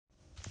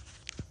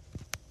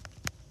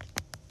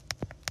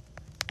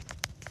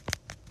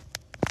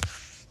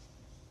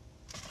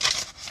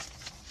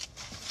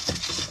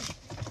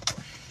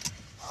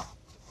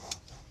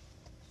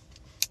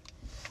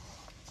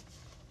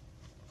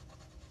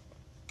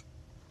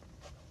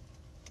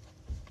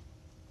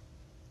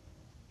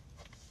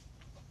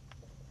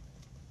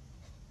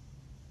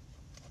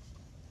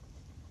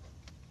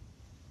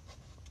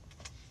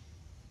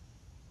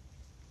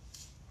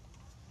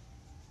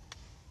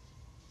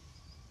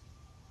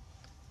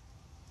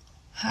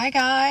Hi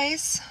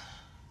guys,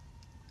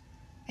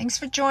 thanks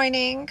for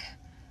joining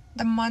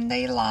the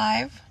Monday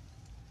live.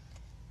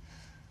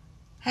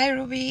 Hi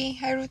Ruby,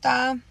 hi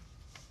Ruta,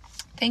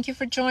 thank you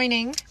for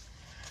joining.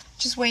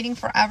 Just waiting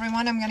for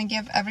everyone. I'm going to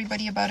give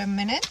everybody about a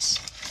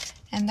minute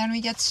and then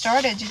we get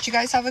started. Did you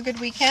guys have a good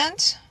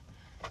weekend?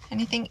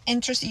 Anything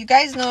interesting? You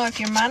guys know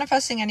if you're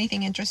manifesting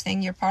anything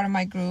interesting, you're part of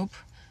my group.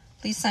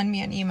 Please send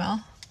me an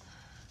email.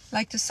 I'd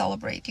like to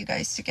celebrate you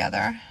guys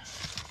together.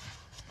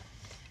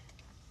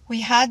 We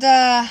had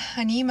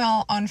an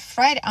email on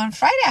Friday. On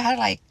Friday, I had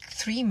like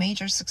 3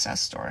 major success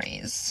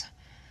stories.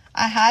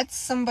 I had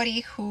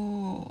somebody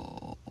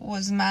who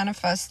was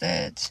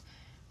manifested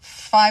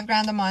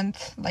 $5,000 a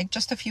month, like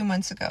just a few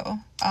months ago,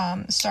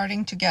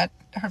 starting to get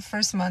her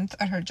first month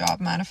at her job,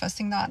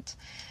 manifesting that.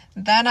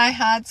 Then I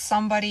had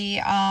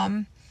somebody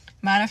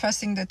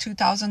manifesting the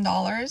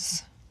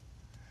 $2,000.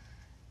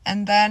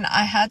 And then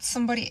I had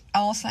somebody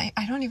else, I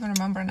don't even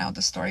remember now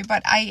the story,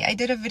 but I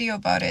did a video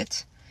about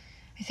it.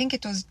 I think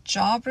it was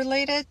job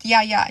related.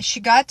 Yeah.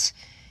 She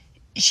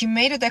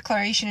made a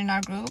declaration in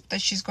our group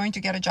that she's going to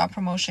get a job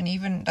promotion,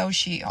 even though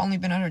she only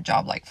been at her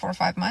job like 4 or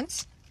 5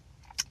 months.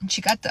 And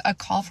she got a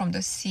call from the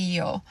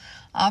CEO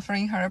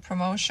offering her a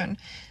promotion.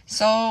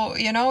 So,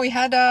 we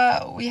had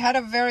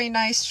a very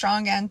nice,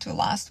 strong end to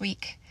last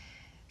week.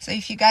 So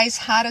if you guys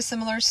had a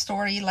similar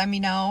story, let me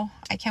know.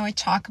 I can't wait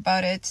to talk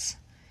about it.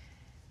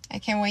 I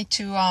can't wait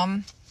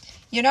to,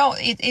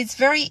 it's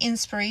very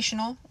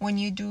inspirational when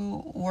you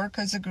do work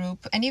as a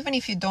group. And even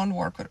if you don't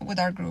work with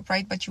our group,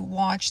 right? But you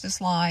watch these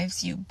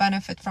lives, you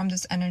benefit from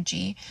this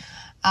energy.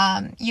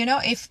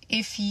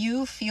 If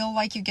you feel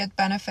like you get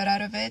benefit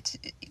out of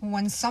it,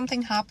 when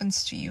something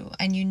happens to you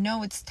and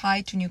it's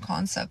tied to new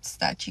concepts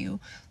that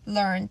you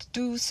learned,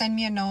 do send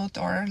me a note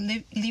or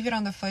leave it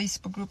on the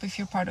Facebook group if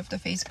you're part of the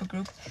Facebook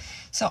group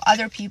so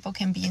other people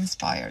can be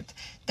inspired.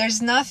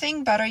 There's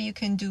nothing better you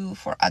can do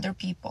for other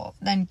people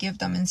than give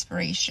them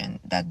inspiration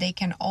that they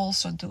can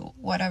also do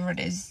whatever it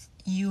is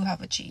you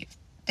have achieved.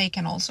 They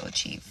can also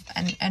achieve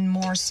and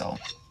more so.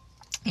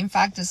 In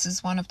fact, this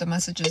is one of the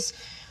messages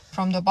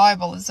from the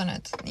Bible, isn't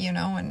it?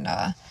 And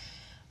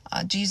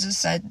Jesus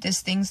said,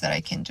 these things that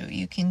I can do,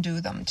 you can do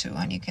them too,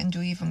 and you can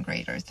do even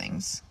greater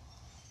things.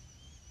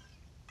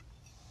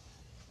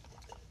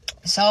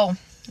 So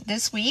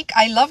this week,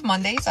 I love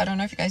Mondays. I don't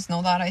know if you guys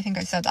know that. I think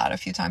I said that a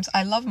few times.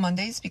 I love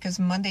Mondays because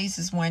Mondays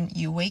is when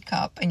you wake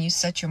up and you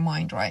set your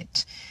mind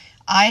right.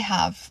 I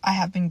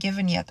have been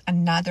given yet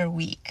another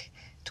week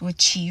to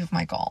achieve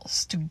my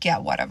goals, to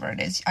get whatever it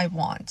is I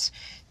want.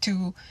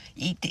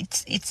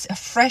 It's a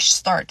fresh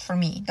start for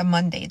me, the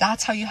Monday.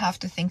 That's how you have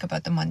to think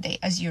about the Monday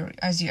as you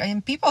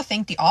and people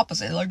think the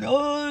opposite, like,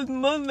 oh,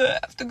 Monday, I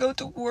have to go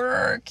to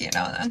work,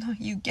 No,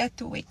 you get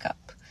to wake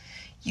up.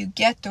 You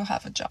get to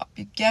have a job.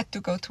 You get to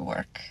go to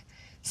work.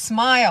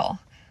 Smile.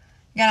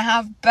 You're going to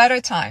have better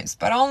times,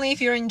 but only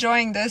if you're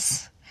enjoying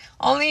this.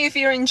 Only if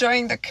you're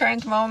enjoying the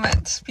current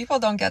moment. People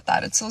don't get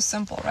that. It's so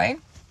simple, right?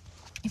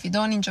 If you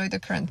don't enjoy the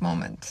current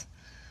moment.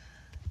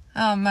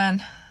 Oh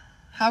man,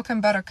 how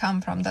can better come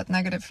from that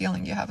negative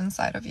feeling you have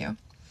inside of you?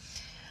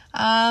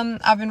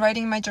 I've been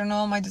writing in my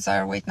journal my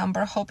desired weight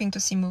number, hoping to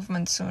see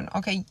movement soon.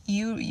 Okay,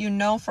 you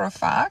know for a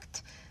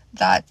fact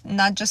that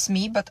not just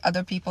me, but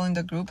other people in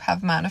the group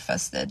have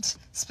manifested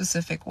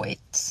specific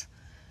weights.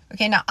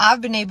 Okay, now I've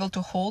been able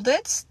to hold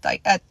it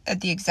like at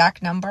the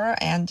exact number.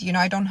 And,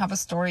 I don't have a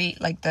story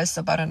like this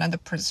about another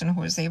person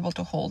who is able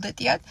to hold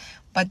it yet.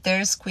 But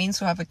there's queens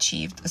who have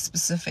achieved a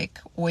specific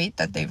weight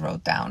that they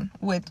wrote down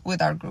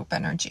with our group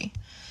energy.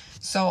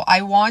 So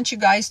I want you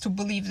guys to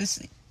believe this.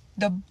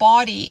 The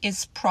body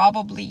is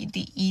probably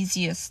the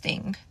easiest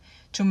thing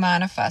to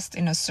manifest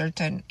in a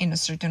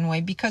certain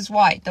way. Because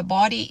why? The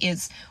body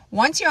is,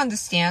 once you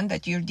understand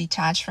that you're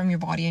detached from your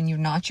body and you're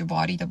not your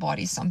body, the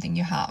body is something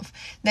you have,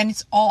 then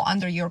it's all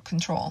under your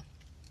control,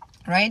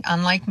 right?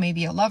 Unlike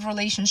maybe a love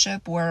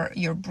relationship where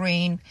your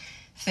brain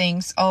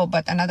thinks, oh,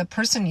 but another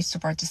person needs to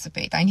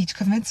participate. I need to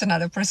convince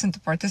another person to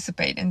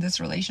participate in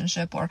this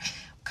relationship. Or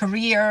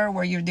career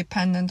where you're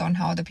dependent on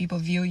how other people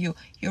view you.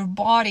 Your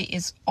body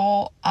is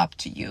all up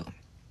to you.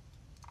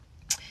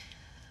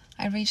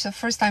 I reached the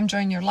first time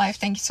joining your life.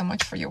 Thank you so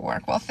much for your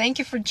work. Well, thank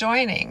you for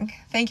joining.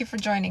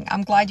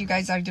 I'm glad you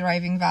guys are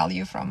deriving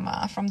value from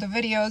the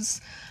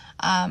videos.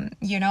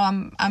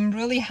 I'm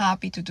really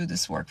happy to do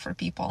this work for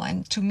people.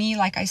 And to me,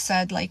 like I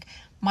said, like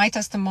my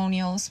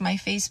testimonials, my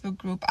Facebook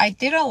group, I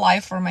did a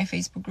live for my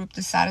Facebook group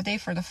this Saturday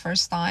for the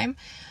first time,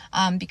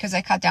 because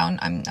I cut down.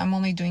 I'm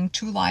only doing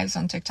 2 lives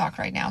on TikTok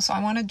right now. So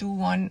I want to do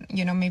one,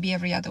 maybe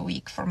every other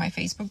week for my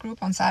Facebook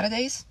group on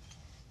Saturdays.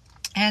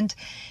 And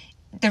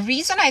the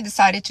reason I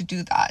decided to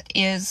do that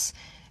is,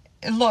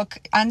 look,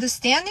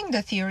 understanding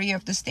the theory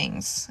of these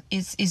things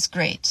is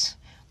great,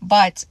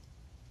 but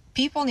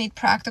people need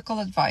practical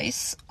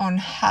advice on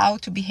how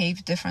to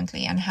behave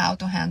differently and how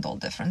to handle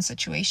different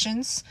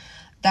situations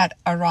that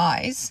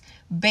arise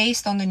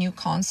based on the new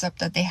concept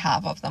that they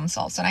have of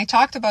themselves. And I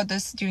talked about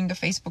this during the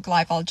Facebook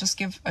Live. I'll just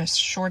give a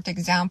short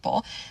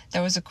example.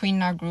 There was a queen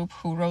in our group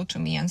who wrote to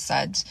me and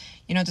said,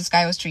 this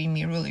guy was treating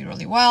me really,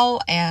 really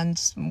well. And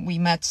we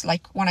met,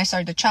 like when I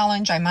started the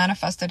challenge, I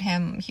manifested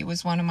him. He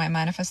was one of my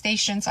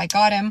manifestations. I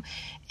got him.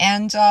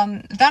 And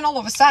then all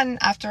of a sudden,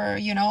 after,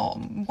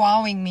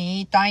 wowing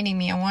me, dining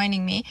me and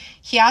wining me,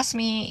 he asked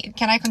me,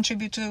 can I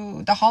contribute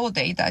to the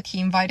holiday that he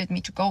invited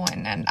me to go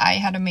in? And I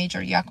had a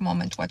major yuck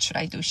moment. What should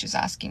I do? She's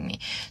asking me.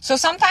 So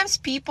sometimes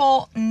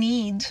people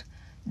need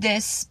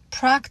this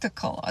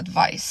practical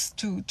advice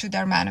to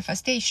their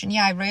manifestation.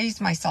 Yeah, I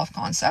raised my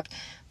self-concept,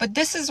 but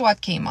this is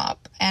what came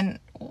up, and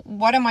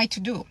what am I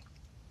to do?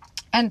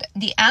 And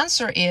the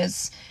answer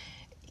is,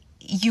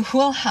 you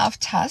will have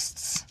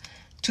tests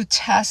to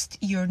test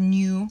your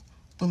new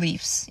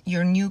beliefs,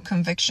 your new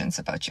convictions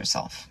about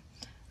yourself,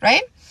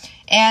 right?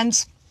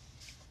 And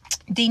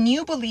the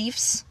new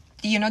beliefs,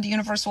 the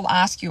universe will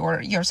ask you,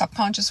 or your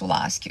subconscious will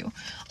ask you,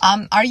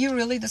 are you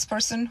really this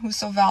person who's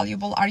so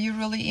valuable? Are you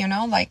really,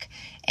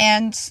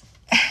 and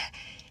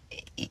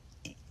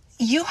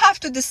you have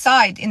to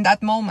decide in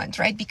that moment,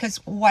 right? Because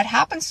what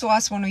happens to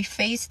us when we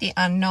face the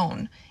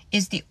unknown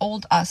is the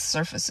old us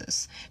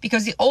surfaces,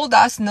 because the old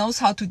us knows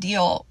how to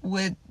deal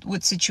with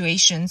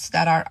situations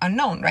that are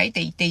unknown, right?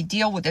 They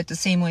deal with it the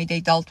same way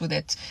they dealt with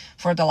it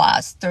for the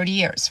last 30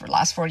 years, for the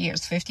last 40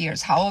 years, 50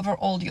 years, however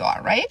old you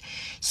are, right?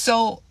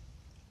 So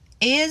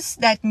is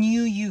that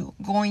new you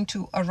going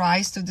to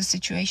arise to the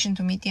situation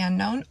to meet the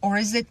unknown, or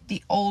is it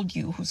the old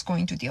you who's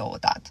going to deal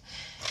with that?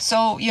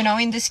 So,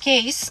 in this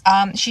case,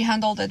 she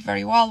handled it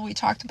very well. We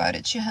talked about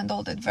it. She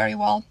handled it very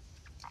well.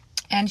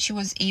 And she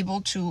was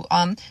able to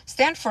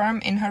stand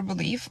firm in her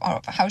belief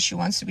of how she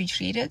wants to be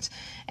treated.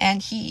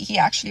 And he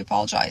actually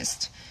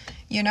apologized,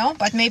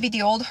 but maybe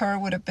the old her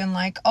would have been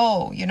like,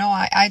 oh,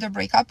 I either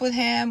break up with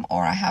him,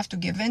 or I have to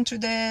give in to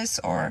this,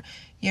 or,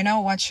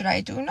 what should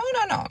I do?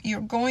 No.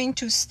 You're going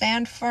to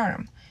stand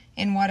firm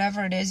in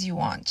whatever it is you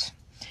want.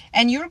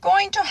 And you're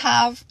going to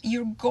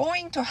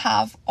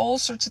have all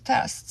sorts of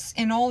tests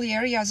in all the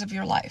areas of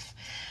your life.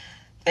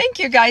 Thank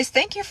you, guys.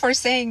 Thank you for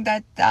saying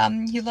that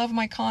you love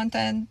my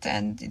content,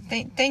 and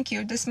thank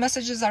you. These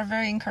messages are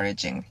very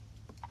encouraging.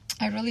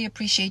 I really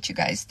appreciate you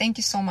guys. Thank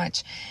you so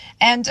much.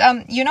 And,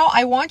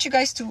 I want you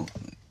guys to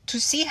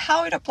see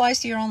how it applies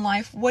to your own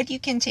life, what you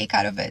can take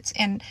out of it,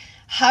 and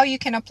how you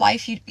can apply.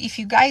 If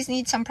you guys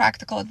need some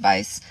practical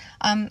advice,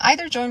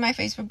 either join my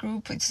Facebook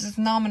group. It's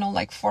nominal,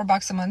 like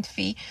 $4 a month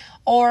fee,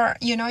 or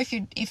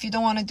if you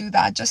don't want to do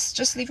that,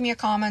 just leave me a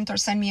comment or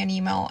send me an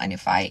email. And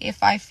if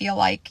I feel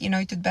like it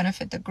would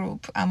benefit the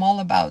group, I'm all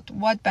about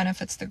what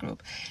benefits the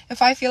group.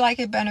 If I feel like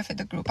it benefit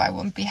the group, I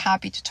will be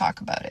happy to talk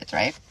about it,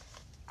 right?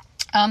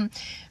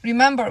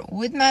 Remember,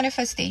 with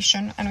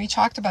manifestation, and we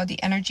talked about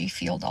the energy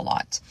field a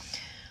lot,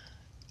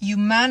 you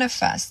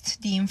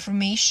manifest the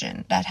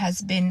information that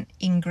has been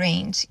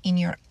ingrained in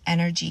your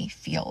energy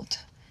field.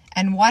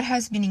 And what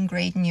has been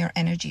ingrained in your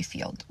energy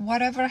field?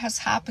 Whatever has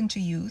happened to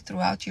you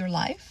throughout your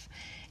life,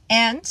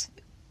 and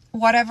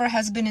whatever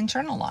has been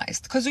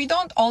internalized. Because we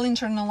don't all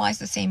internalize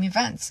the same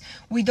events.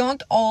 We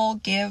don't all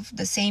give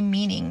the same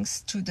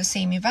meanings to the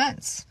same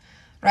events,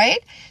 right?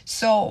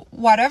 So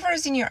whatever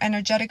is in your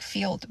energetic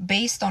field,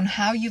 based on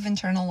how you've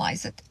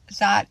internalized it,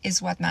 that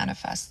is what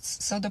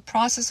manifests. So the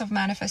process of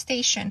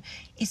manifestation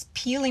is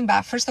peeling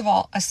back, first of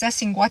all,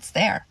 assessing what's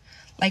there,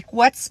 like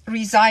what's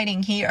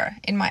residing here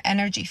in my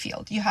energy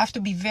field. You have to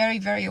be very,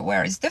 very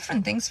aware. It's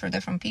different things for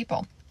different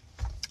people.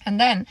 And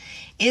then,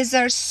 is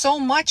there so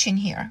much in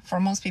here?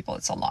 For most people,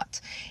 it's a lot.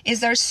 Is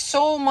there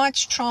so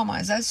much trauma?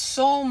 Is there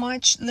so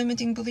much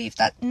limiting belief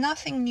that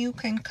nothing new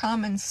can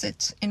come and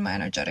sit in my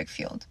energetic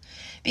field?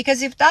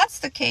 Because if that's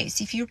the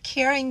case, if you're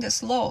carrying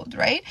this load,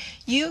 right,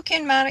 you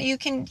can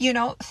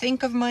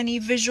think of money,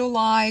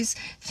 visualize,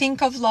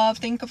 think of love,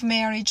 think of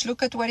marriage,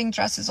 look at wedding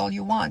dresses all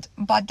you want.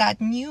 But that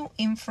new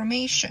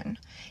information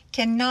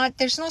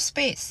there's no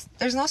space.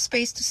 There's no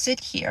space to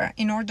sit here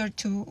in order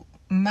to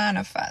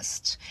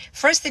manifest.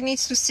 First, it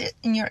needs to sit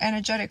in your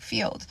energetic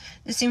field.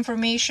 This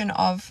information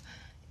of,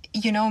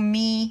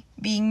 me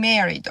being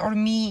married, or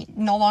me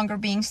no longer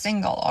being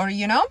single, or,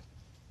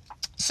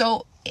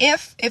 So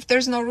if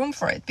there's no room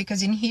for it,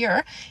 because in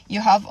here you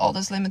have all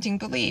those limiting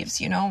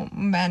beliefs,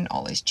 men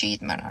always cheat,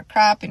 men are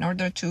crap. In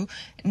order to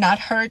not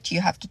hurt,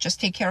 you have to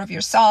just take care of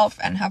yourself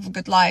and have a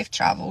good life,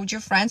 travel with your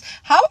friends.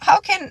 How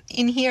can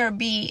in here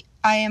be,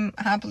 I am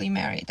happily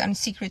married, and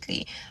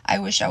secretly I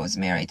wish I was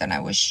married, and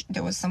I wish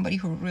there was somebody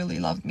who really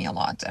loved me a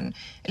lot, and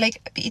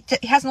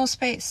it has no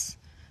space.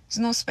 There's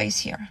no space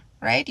here,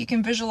 right? You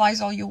can visualize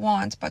all you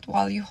want, but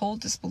while you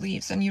hold these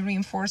beliefs and you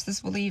reinforce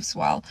these beliefs,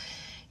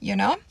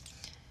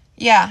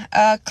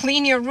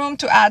 clean your room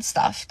to add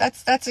stuff.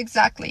 That's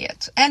exactly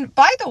it. And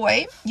by the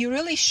way, you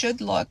really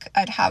should look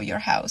at how your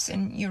house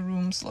and your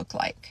rooms look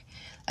like.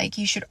 Like,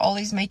 you should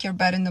always make your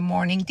bed in the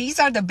morning. These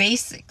are the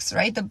basics,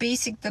 right? The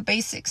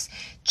basics.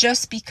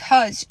 Just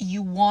because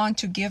you want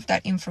to give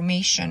that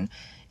information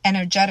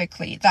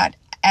energetically, that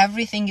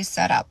everything is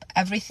set up,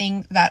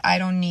 everything that I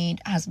don't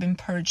need has been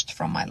purged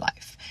from my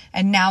life.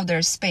 And now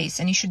there's space.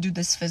 And you should do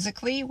this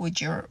physically,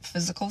 with your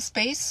physical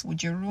space,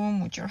 with your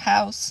room, with your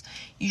house.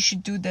 You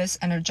should do this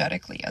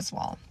energetically as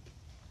well.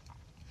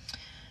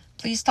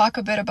 Please talk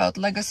a bit about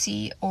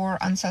legacy or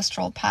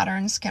ancestral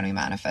patterns. Can we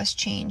manifest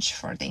change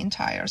for the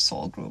entire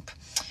soul group?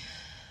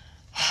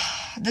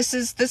 This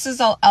is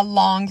a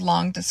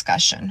long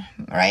discussion,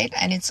 right?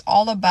 And it's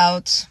all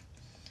about,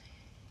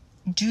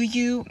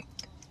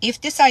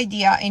 if this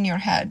idea in your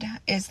head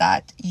is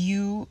that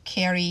you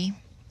carry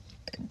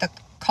the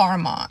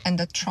karma and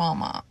the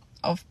trauma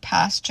of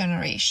past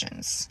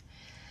generations,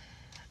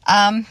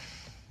 the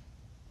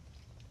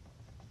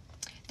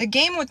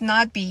game would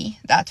not be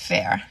that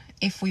fair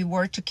if we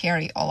were to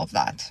carry all of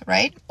that,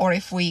 right? Or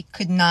if we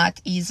could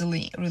not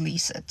easily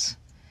release it.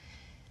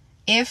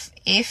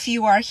 If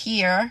you are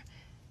here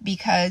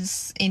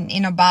because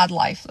in a bad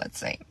life, let's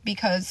say,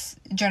 because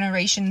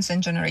generations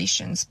and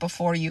generations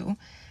before you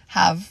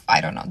have,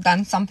 I don't know,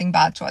 done something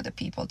bad to other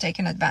people,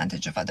 taken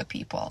advantage of other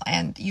people,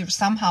 and you're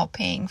somehow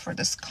paying for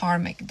this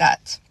karmic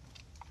debt,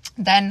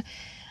 then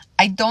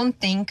I don't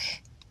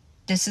think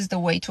this is the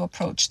way to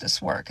approach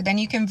this work. Then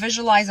you can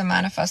visualize and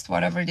manifest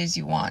whatever it is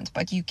you want,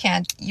 but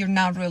you're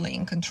not really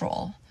in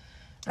control,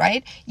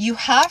 right? You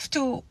have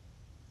to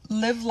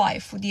live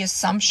life with the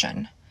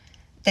assumption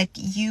that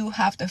you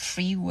have the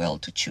free will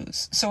to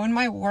choose. So in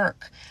my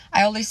work,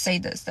 I always say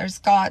this: there's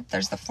God,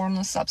 there's the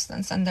formless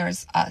substance, and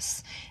there's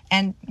us.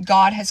 And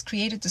God has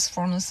created this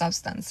formless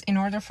substance in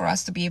order for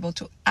us to be able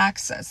to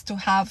access, to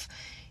have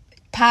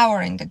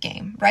power in the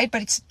game, right?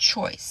 But it's a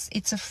choice.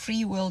 It's a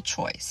free will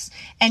choice.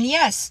 And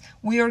yes,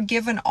 we are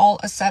given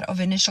all a set of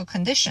initial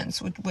conditions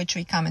with which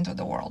we come into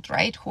the world,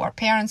 right? Who our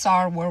parents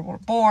are, where we're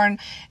born,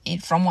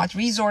 from what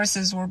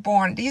resources we're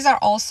born. These are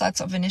all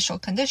sets of initial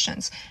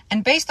conditions.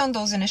 And based on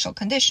those initial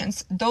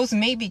conditions, those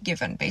may be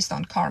given based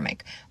on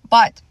karmic,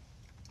 but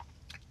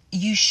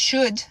you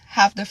should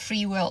have the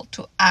free will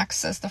to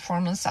access the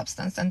formless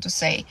substance and to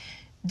say,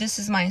 this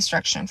is my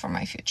instruction for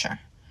my future.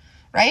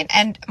 Right?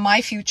 And my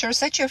future,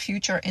 set your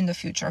future in the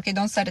future. Okay,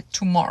 don't set it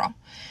tomorrow.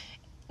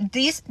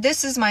 This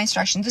is my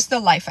instruction. This is the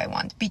life I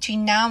want.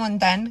 Between now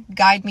and then,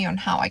 guide me on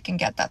how I can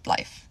get that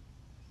life.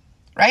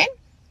 Right?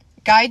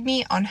 Guide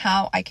me on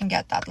how I can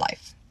get that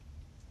life.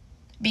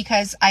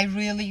 Because I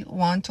really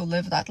want to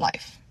live that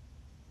life.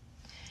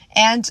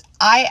 And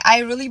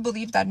I really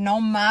believe that no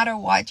matter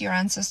what your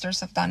ancestors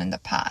have done in the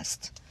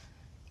past,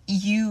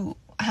 you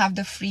have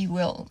the free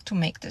will to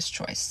make this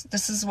choice.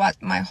 This is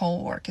what my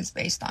whole work is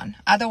based on.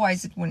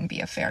 Otherwise, it wouldn't be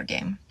a fair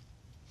game.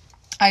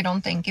 I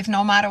don't think. If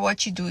no matter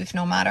what you do, if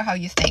no matter how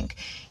you think,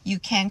 you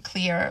can't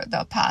clear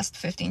the past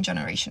 15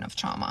 generation of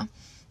trauma.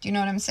 Do you know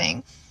what I'm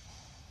saying?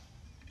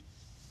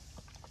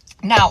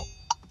 Now,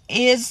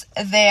 is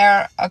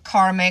there a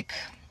karmic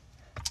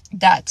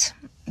debt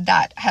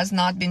that has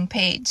not been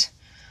paid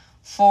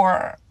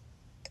for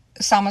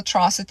some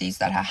atrocities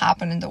that have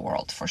happened in the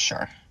world? For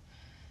sure.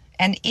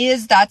 And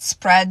is that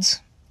spread?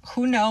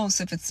 Who knows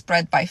if it's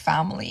spread by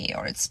family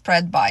or it's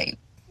spread by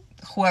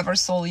whoever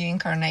soul you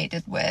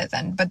incarnated with,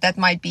 but that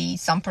might be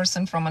some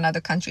person from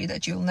another country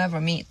that you'll never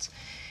meet.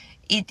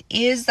 It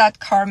is that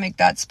karmic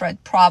that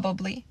spread,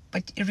 probably,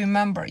 but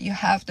remember, you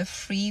have the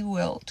free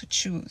will to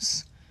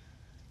choose.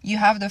 You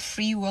have the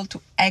free will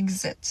to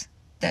exit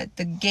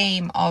the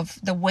game of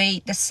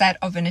the set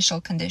of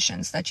initial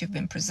conditions that you've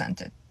been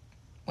presented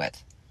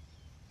with.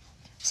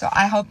 So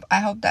I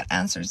hope that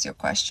answers your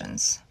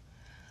questions.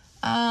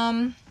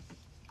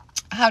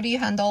 How do you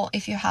handle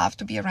if you have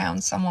to be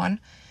around someone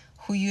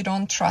who you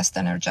don't trust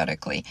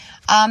energetically?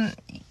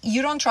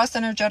 You don't trust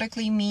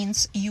energetically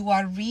means you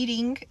are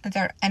reading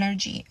their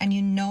energy and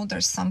you know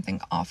there's something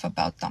off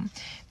about them.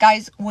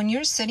 Guys, when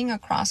you're sitting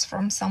across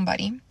from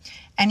somebody,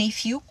 and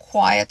if you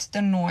quiet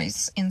the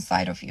noise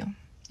inside of you,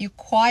 you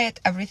quiet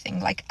everything,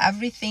 like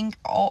everything,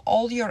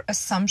 all your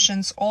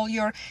assumptions,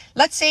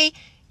 let's say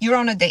you're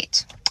on a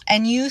date.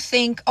 And you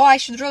think, oh, I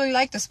should really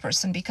like this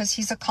person because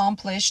he's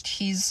accomplished,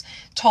 he's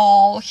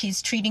tall,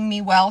 he's treating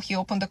me well, he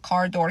opened the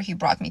car door, he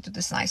brought me to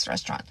this nice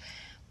restaurant.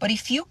 But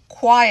if you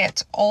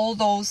quiet all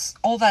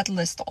that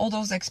list, all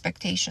those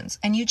expectations,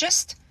 and you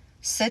just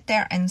sit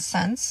there and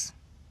sense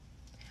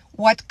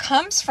what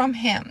comes from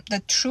him,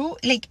 the true,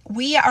 like,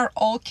 we are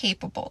all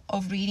capable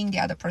of reading the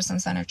other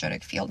person's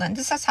energetic field. And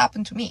this has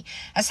happened to me.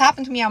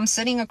 I'm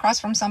sitting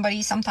across from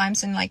somebody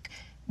sometimes in like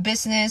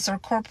business or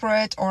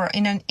corporate or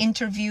in an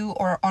interview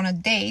or on a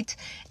date,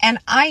 and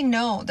I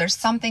know there's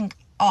something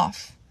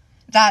off,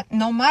 that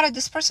no matter,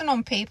 this person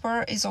on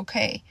paper is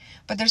okay,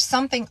 but there's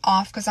something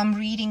off because I'm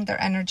reading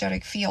their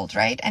energetic field,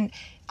 right? And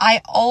I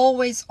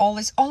always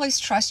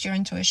trust your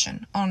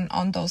intuition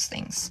on those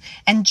things.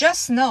 And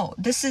just know,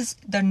 this is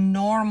the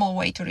normal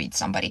way to read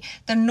somebody.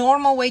 The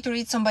normal way to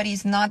read somebody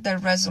is not their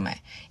resume.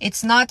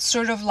 It's not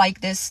sort of like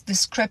this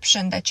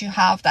description that you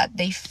have that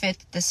they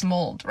fit this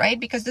mold, right?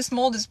 Because this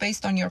mold is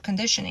based on your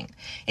conditioning.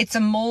 It's a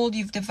mold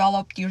you've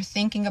developed, you're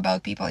thinking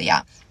about people,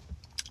 yeah.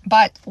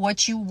 But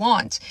what you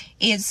want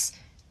is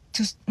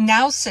to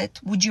now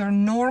sit with your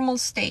normal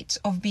state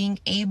of being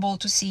able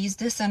to see, is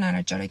this an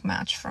energetic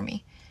match for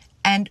me?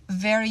 And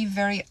very,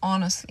 very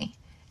honestly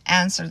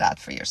answer that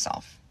for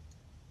yourself,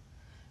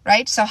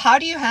 right? So how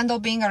do you handle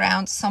being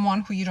around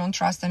someone who you don't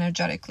trust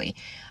energetically?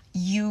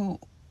 You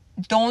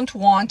don't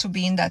want to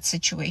be in that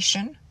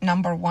situation,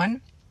 number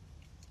one.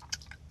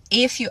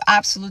 If you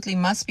absolutely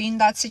must be in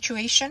that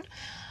situation,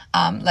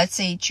 let's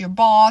say it's your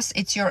boss,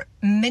 it's your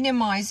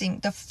minimizing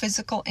the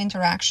physical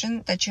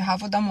interaction that you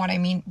have with them. What I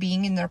mean,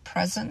 being in their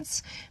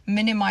presence,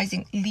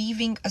 minimizing,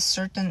 leaving a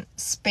certain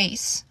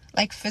space,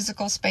 like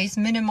physical space,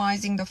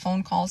 minimizing the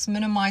phone calls,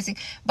 minimizing.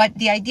 But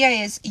the idea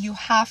is you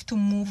have to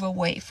move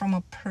away from a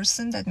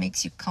person that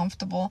makes you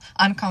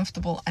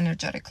uncomfortable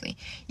energetically.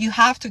 You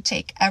have to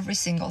take every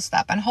single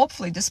step. And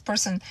hopefully this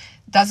person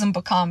doesn't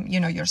become,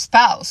 your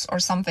spouse or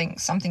something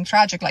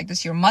tragic like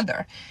this, your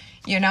mother,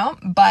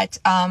 But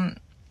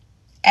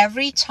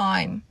every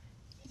time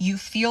you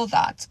feel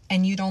that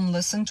and you don't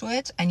listen to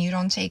it and you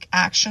don't take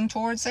action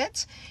towards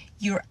it,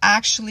 you're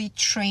actually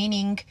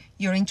training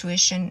your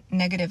intuition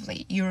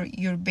negatively.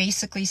 You're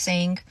basically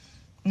saying,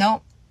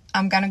 no,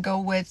 I'm going to go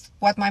with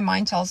what my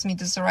mind tells me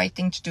this is the right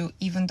thing to do,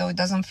 even though it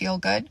doesn't feel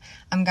good.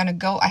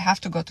 I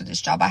have to go to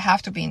this job. I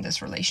have to be in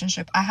this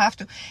relationship. I have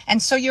to.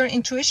 And so your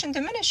intuition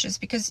diminishes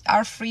because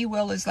our free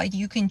will is like,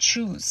 you can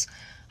choose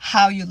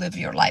how you live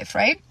your life,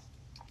 right?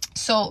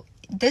 So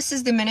this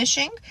is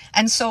diminishing.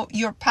 And so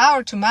your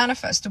power to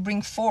manifest, to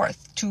bring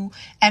forth, to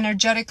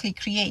energetically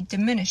create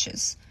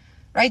diminishes.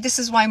 Right? This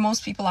is why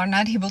most people are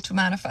not able to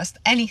manifest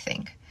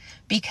anything,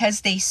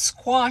 because they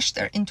squash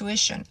their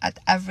intuition at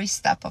every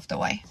step of the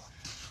way.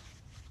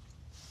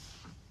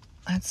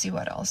 Let's see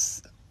what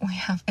else we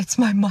have. It's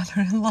my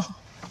mother-in-law.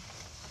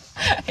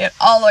 It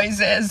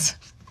always is.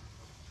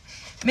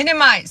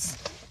 Minimize,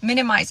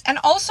 and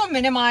also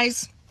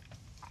minimize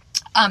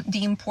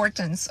the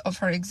importance of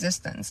her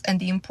existence and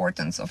the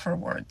importance of her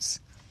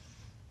words.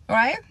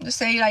 Right? Just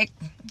say like,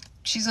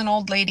 she's an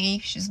old lady.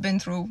 She's been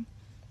through,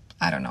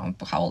 I don't know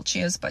how old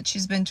she is, but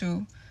she's been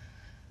to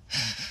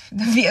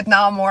the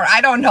Vietnam War. I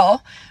don't know,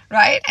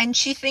 right? And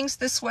she thinks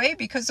this way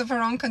because of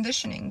her own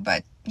conditioning.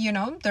 But,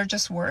 they're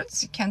just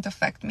words. It can't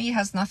affect me. It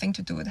has nothing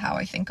to do with how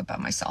I think about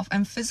myself.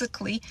 And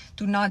physically,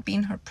 do not be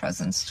in her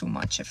presence too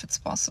much if it's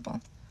possible.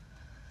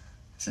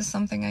 This is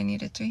something I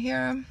needed to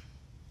hear.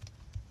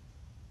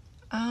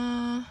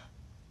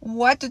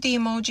 What do the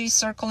emoji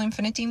circle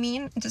infinity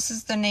mean? This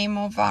is the name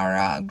of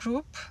our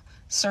group.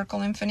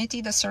 Circle infinity.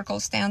 The circle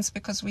stands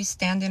because we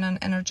stand in an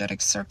energetic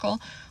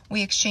circle.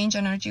 We exchange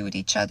energy with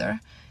each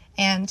other,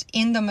 and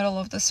in the middle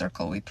of the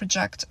circle we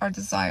project our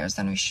desires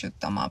and we shoot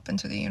them up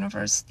into the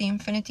universe. The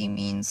infinity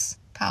means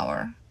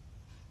power.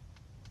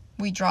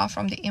 We draw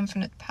from the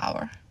infinite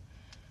power.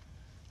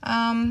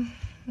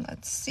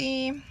 Let's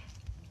see.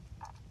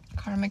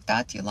 Karmic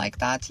debt, you like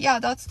that? Yeah,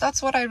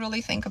 that's what I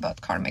really think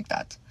about karmic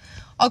debt.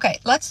 Okay,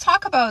 let's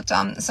talk about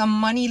some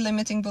money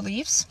limiting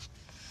beliefs.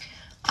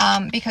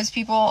 Because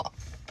people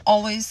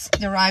always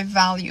derive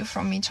value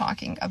from me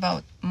talking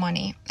about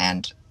money.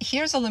 And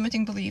here's a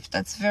limiting belief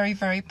that's very,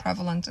 very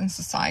prevalent in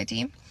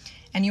society.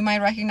 And you might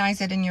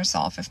recognize it in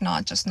yourself. If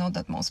not, just know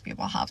that most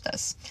people have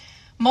this.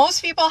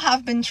 Most people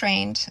have been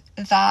trained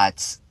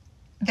that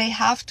they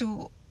have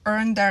to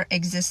earn their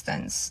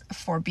existence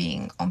for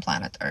being on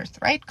planet Earth,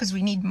 right? Because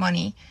we need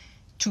money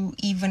to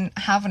even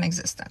have an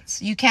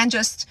existence. You can't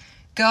just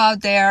go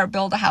out there,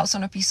 build a house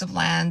on a piece of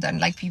land, and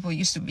like people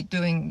used to be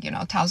doing,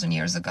 1,000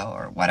 years ago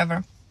or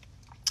whatever.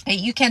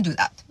 You can't do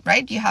that,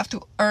 right? You have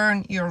to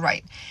earn your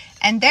right.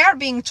 And they're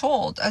being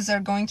told as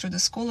they're going through the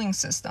schooling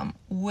system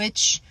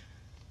which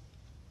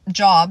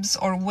jobs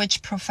or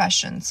which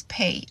professions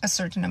pay a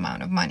certain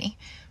amount of money,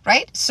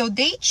 right? So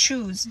they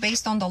choose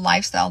based on the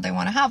lifestyle they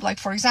want to have. Like,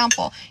 for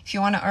example, if you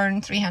want to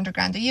earn 300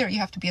 grand a year, you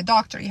have to be a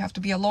doctor, you have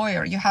to be a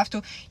lawyer,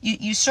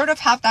 you sort of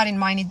have that in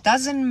mind. It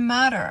doesn't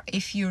matter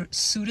if you're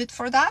suited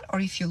for that or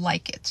if you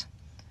like it,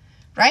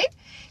 right?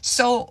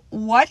 So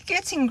what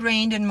gets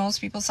ingrained in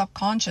most people's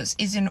subconscious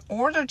is, in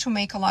order to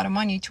make a lot of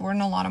money, to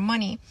earn a lot of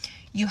money,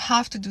 you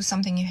have to do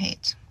something you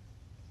hate.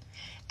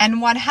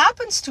 And what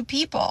happens to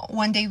people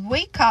when they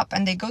wake up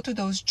and they go to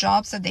those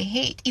jobs that they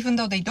hate, even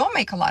though they don't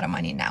make a lot of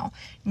money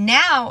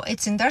now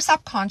it's in their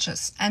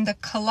subconscious, and the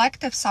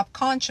collective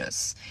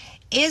subconscious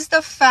is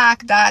the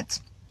fact that,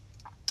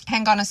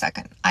 hang on a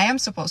second, I am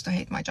supposed to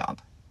hate my job,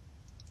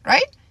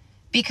 right?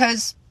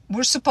 Because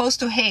we're supposed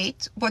to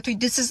hate what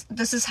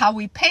this is how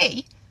we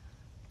pay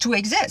to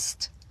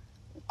exist.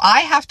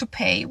 I have to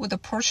pay with a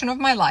portion of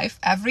my life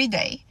every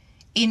day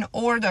in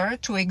order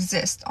to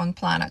exist on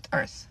planet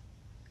Earth.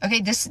 Okay,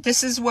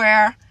 this is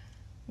where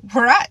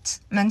we're at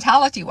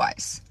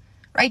mentality-wise,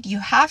 right? You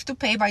have to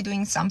pay by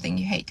doing something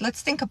you hate.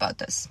 Let's think about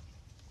this.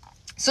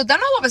 So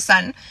then all of a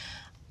sudden,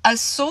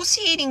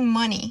 associating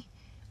money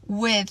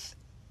with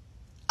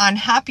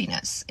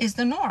unhappiness is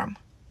the norm,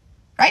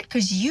 right?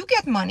 Because you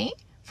get money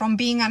from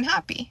being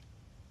unhappy.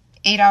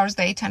 8 hours a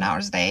day, 10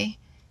 hours a day,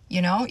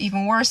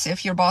 even worse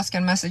if your boss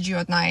can message you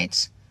at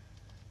night.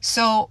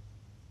 So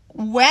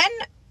when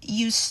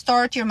you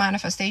start your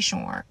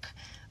manifestation work,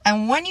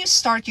 and when you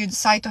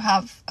decide to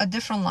have a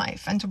different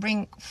life and to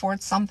bring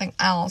forth something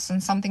else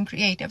and something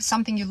creative,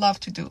 something you love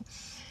to do,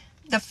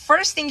 the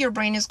first thing your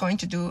brain is going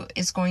to do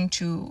is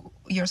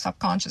your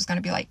subconscious is going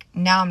to be like,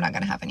 now I'm not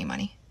going to have any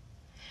money.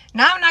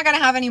 Now I'm not going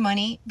to have any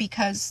money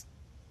because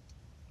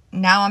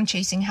now I'm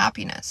chasing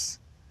happiness.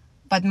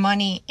 But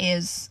money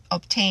is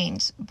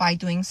obtained by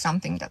doing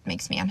something that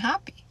makes me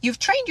unhappy. You've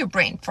trained your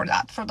brain for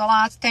that for the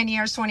last 10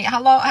 years, 20,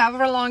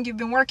 however long you've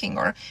been working,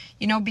 or,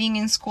 being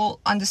in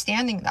school,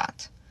 understanding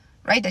that,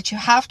 right? That you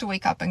have to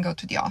wake up and go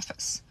to the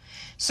office.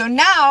 So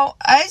now,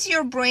 as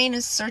your brain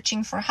is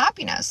searching for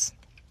happiness,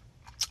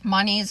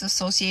 money is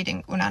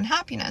associating with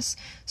unhappiness.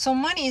 So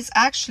money is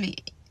actually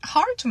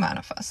hard to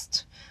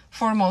manifest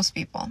for most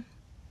people.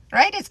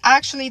 Right? It's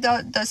actually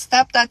the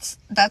step that's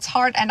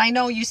hard. And I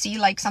know you see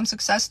like some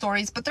success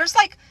stories, but there's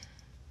like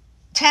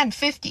 10,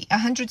 50,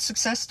 100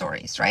 success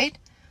stories, right?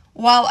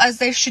 While as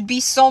there should be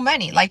so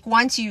many. Like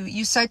once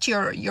you set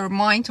your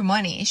mind to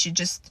money, it should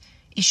just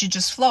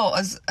flow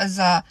as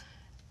a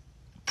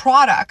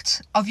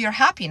product of your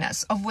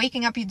happiness, of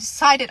waking up. You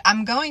decided,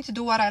 I'm going to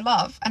do what I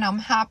love and I'm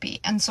happy,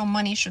 and so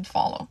money should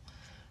follow.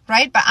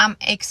 Right? But I'm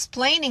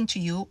explaining to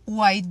you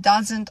why it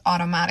doesn't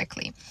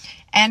automatically.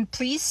 And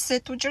please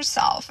sit with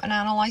yourself and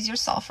analyze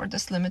yourself for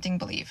this limiting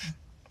belief.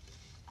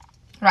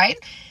 Right?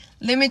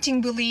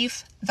 Limiting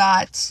belief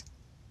that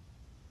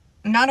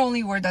not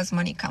only where does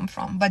money come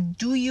from, but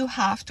do you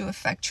have to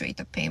effectuate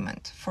a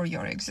payment for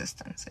your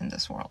existence in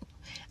this world?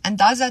 And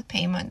does that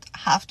payment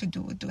have to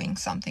do with doing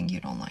something you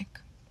don't like?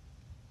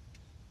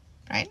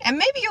 Right? And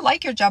maybe you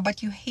like your job,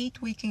 but you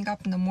hate waking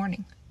up in the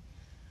morning.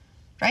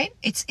 Right?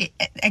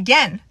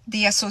 Again,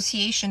 the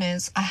association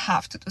is I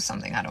have to do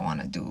something I don't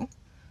want to do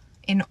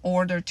in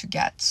order to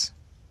get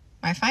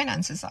my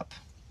finances up.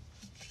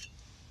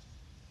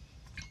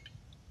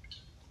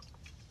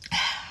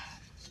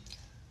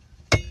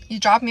 You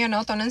dropped me a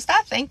note on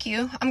Insta. Thank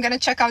you. I'm going to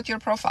check out your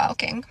profile,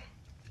 King.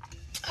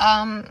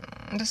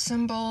 The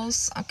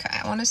symbols. Okay,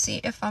 I want to see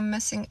if I'm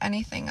missing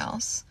anything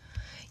else.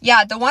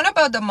 Yeah, the one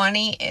about the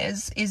money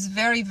is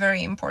very,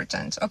 very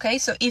important. Okay,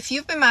 so if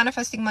you've been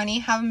manifesting money,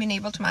 haven't been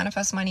able to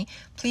manifest money,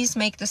 please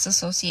make this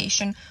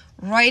association.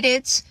 Write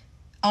it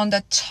on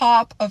the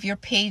top of your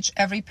page,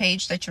 every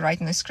page that you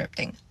write in the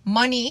scripting.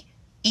 Money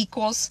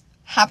equals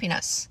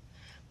happiness.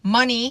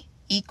 Money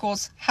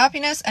equals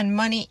happiness, and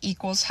money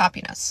equals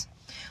happiness.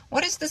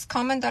 What is this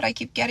comment that I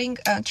keep getting?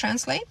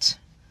 Translate.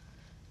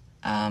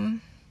 Are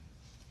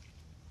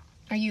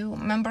you a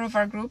member of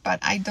our group? But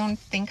I don't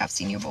think I've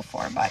seen you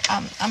before. But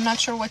I'm not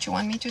sure what you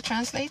want me to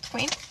translate,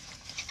 Queen.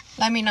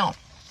 Let me know.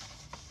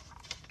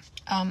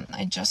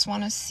 I just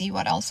want to see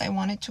what else I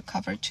wanted to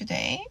cover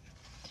today.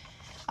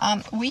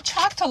 We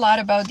talked a lot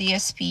about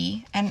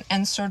DSP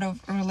and sort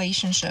of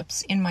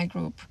relationships in my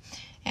group.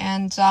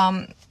 And,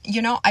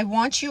 I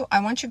want you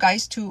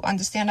guys to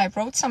understand. I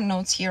wrote some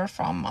notes here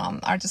from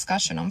our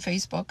discussion on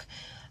Facebook,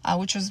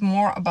 which was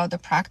more about the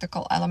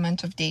practical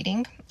element of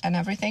dating and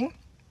everything.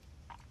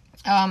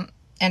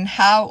 And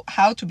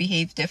how to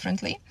behave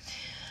differently.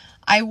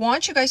 I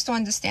want you guys to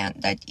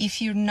understand that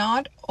if you're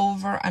not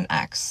over an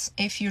ex,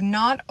 if you're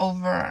not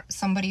over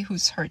somebody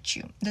who's hurt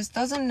you, this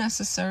doesn't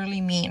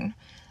necessarily mean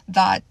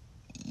that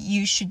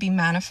you should be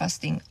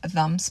manifesting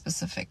them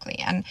specifically.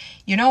 And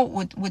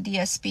with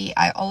DSP,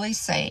 I always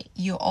say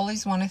you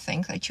always want to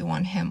think that you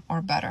want him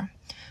or better.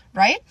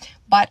 Right?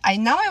 But I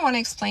want to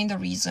explain the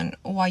reason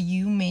why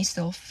you may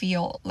still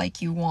feel like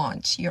you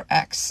want your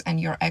ex and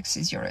your ex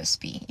is your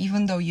SP,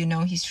 even though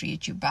he's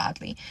treated you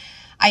badly.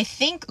 I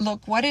think,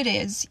 look, what it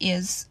is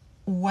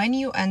when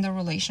you end a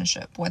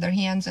relationship, whether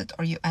he ends it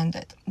or you end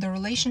it, the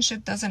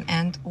relationship doesn't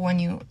end when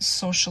you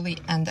socially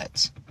end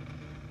it.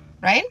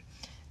 Right?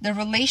 The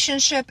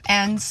relationship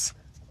ends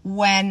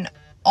when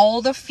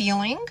all the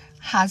feeling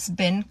has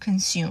been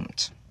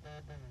consumed.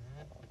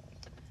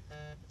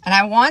 And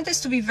I want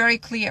this to be very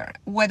clear,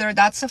 whether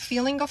that's a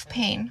feeling of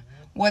pain,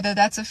 whether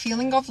that's a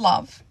feeling of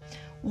love,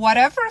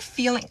 whatever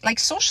feeling, like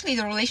socially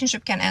the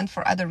relationship can end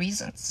for other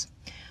reasons.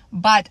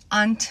 But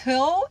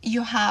until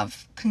you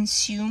have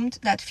consumed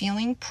that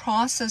feeling,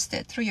 processed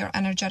it through your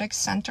energetic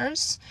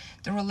centers,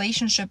 the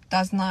relationship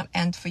does not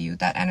end for you.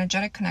 That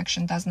energetic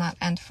connection does not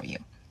end for you.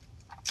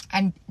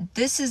 And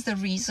this is the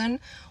reason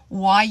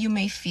why you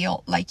may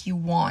feel like you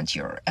want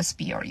your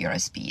SP or your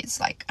SP is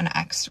like an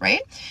ex,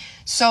 right?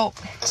 So,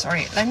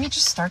 sorry, let me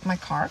just start my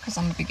car because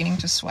I'm beginning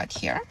to sweat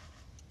here.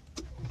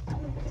 Okay.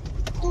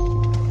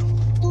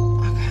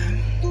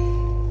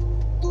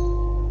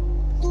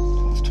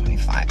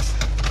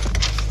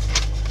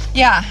 12:25.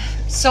 Yeah,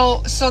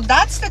 so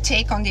that's the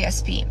take on the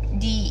SP.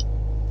 The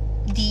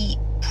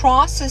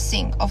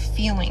processing of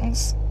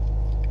feelings.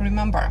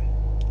 Remember,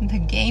 the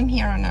game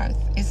here on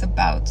Earth is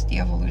about the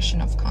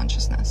evolution of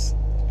consciousness.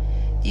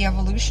 The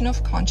evolution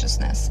of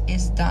consciousness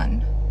is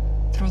done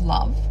through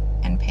love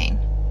and pain.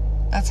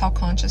 That's how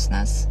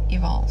consciousness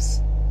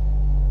evolves.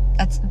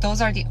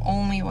 Those are the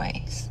only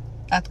ways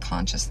that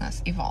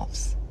consciousness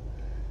evolves.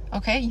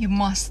 Okay? You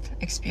must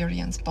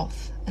experience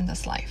both in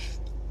this life.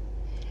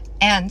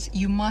 And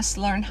you must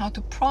learn how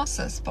to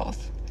process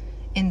both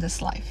in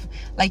this life.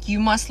 Like you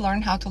must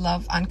learn how to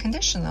love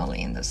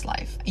unconditionally in this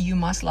life. You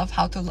must learn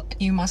how to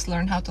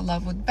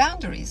love with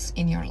boundaries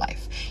in your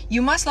life.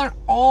 You must learn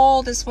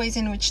all these ways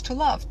in which to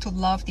love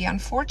the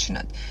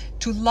unfortunate,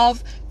 to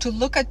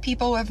look at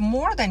people who have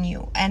more than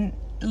you and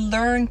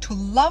learn to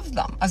love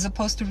them as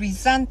opposed to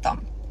resent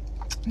them.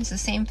 It's the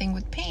same thing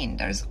with pain.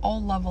 There's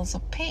all levels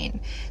of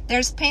pain.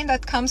 There's pain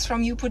that comes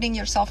from you putting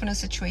yourself in a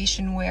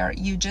situation where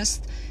you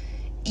just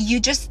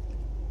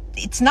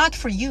it's not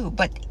for you,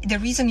 but the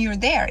reason you're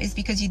there is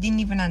because you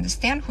didn't even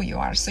understand who you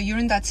are. So you're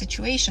in that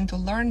situation to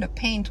learn the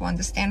pain, to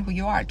understand who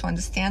you are, to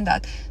understand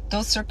that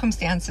those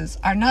circumstances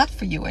are not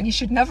for you and you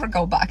should never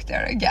go back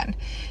there again.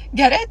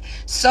 Get it?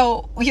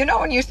 So, you know,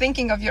 when you're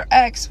thinking of your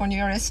ex, when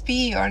you're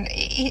SP, or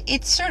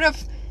it's sort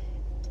of,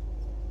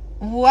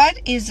 what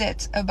is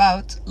it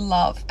about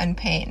love and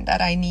pain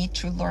that I need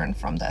to learn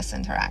from this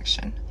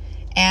interaction?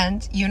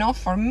 And, you know,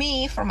 for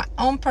me, for my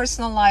own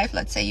personal life,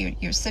 let's say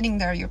you're sitting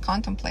there, you're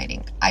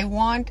contemplating, I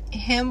want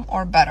him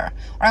or better,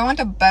 or I want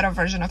a better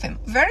version of him.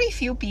 Very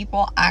few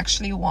people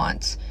actually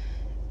want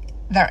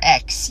their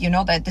ex, you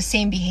know, the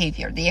same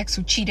behavior, the ex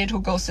who cheated,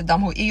 who ghosted them,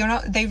 who, you know,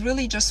 they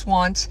really just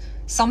want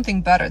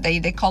something better.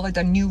 They call it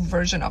a new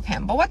version of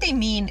him. But what they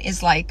mean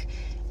is like,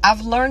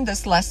 I've learned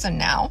this lesson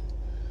now,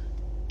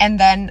 and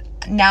then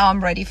now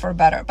I'm ready for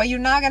better. But you're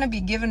not going to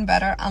be given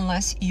better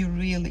unless you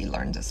really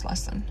learn this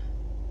lesson.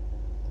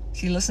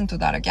 If you listen to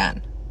that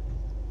again,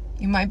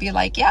 you might be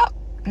like, yeah,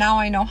 now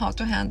I know how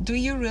to handle. Do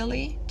you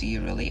really? Do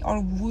you really? Or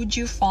would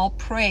you fall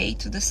prey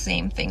to the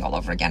same thing all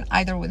over again,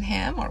 either with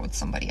him or with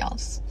somebody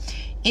else?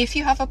 If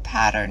you have a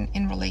pattern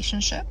in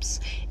relationships,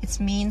 it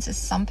means it's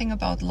something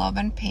about love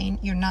and pain.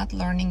 You're not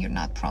learning, you're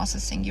not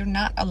processing, you're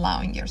not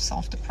allowing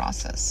yourself to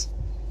process.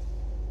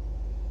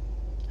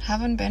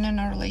 Haven't been in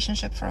a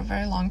relationship for a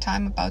very long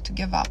time, about to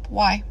give up.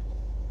 Why?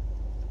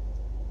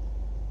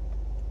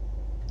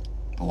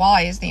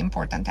 Why is the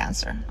important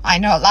answer. I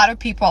know a lot of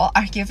people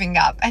are giving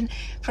up, and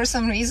for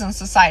some reason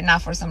society,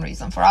 not for some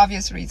reason, for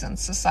obvious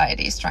reasons,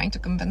 society is trying to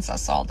convince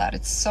us all that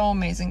it's so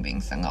amazing being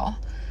single,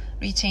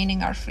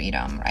 retaining our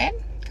freedom, right?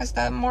 Because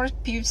the more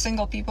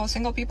single people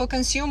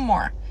consume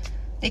more.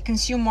 They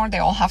consume more, they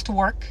all have to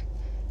work,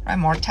 right?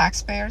 More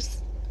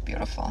taxpayers.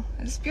 Beautiful.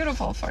 It's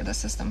beautiful for the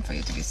system for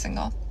you to be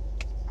single.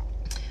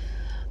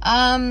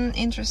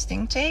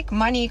 Interesting take.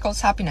 Money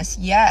equals happiness.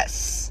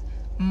 Yes,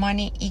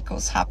 money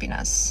equals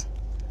happiness.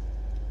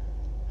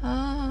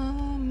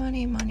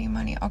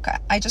 Money. Okay,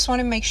 I just want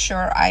to make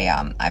sure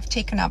I've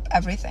taken up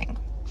everything.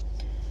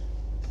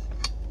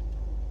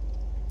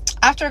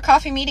 After a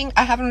coffee meeting,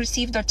 I haven't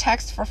received a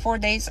text for 4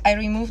 days. I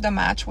removed the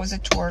match. Was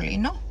it too early?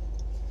 No.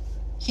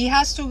 He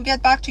has to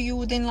get back to you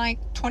within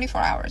like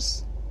 24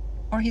 hours,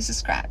 or he's a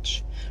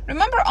scratch.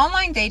 Remember,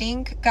 online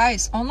dating,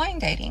 guys. Online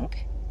dating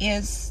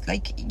is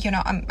like, you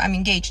know, I'm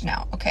engaged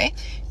now, okay,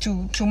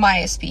 to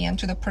my SP and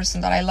to the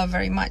person that I love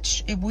very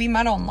much. If we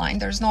met online,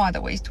 there's no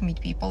other ways to meet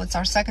people. It's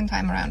our second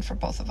time around for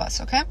both of us,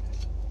 okay?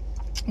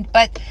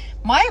 But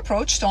my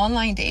approach to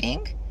online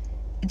dating,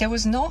 there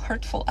was no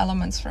hurtful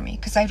elements for me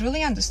because I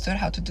really understood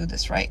how to do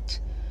this right,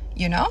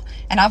 you know?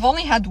 And I've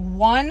only had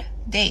one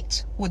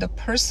date with a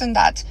person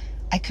that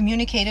I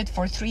communicated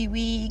for 3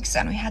 weeks,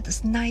 and we had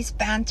this nice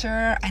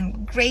banter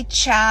and great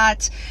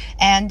chat,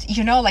 and,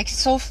 you know, like,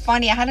 so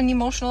funny. I had an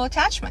emotional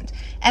attachment.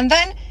 And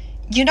then,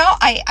 you know,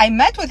 I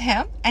met with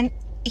him, and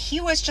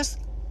he was just,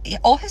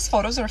 all his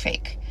photos are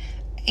fake.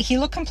 He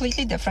looked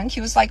completely different.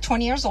 He was like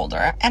 20 years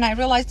older, and I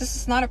realized this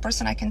is not a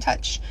person I can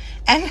touch.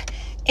 And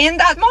in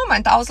that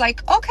moment, I was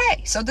like,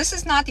 okay, so this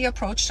is not the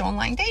approach to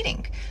online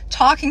dating.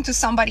 Talking to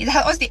somebody,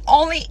 that was the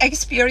only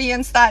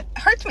experience that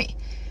hurt me.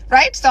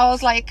 Right? So I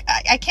was like,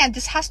 I can't,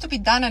 this has to be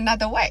done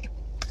another way.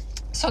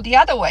 So the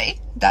other way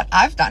that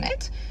I've done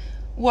it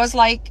was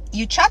like,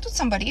 you chat with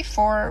somebody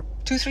for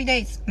 2-3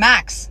 days,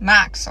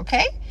 max,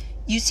 okay?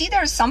 You see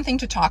there's something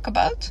to talk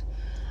about.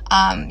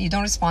 You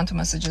don't respond to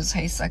messages,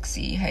 hey,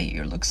 sexy, hey,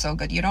 you look so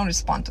good. You don't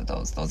respond to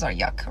those. Those are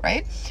yuck,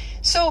 right?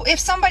 So if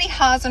somebody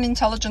has an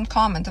intelligent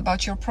comment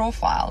about your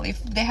profile, if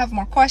they have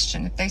more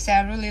questions, if they say,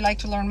 I really like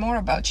to learn more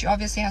about you,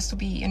 obviously has to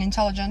be an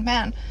intelligent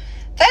man.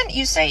 Then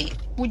you say,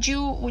 would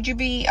you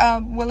be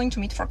willing to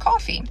meet for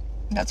coffee?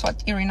 That's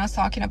what Irina's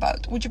talking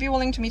about. Would you be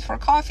willing to meet for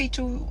coffee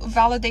to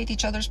validate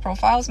each other's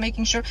profiles,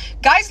 making sure...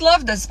 Guys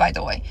love this, by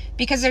the way,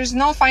 because there's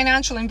no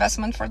financial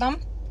investment for them.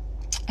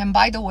 And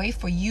by the way,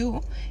 for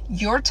you,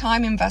 your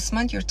time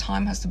investment, your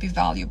time has to be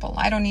valuable.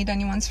 I don't need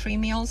anyone's free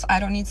meals. I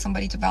don't need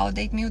somebody to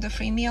validate me with a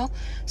free meal.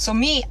 So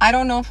me, I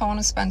don't know if I want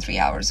to spend 3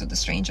 hours with the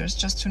strangers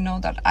just to know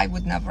that I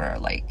would never,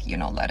 like, you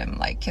know, let him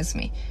like kiss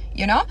me,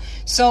 you know?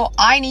 So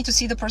I need to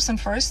see the person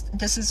first.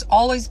 This has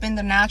always been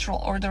the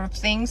natural order of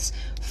things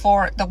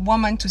for the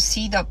woman to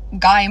see the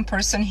guy in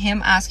person,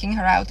 him asking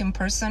her out in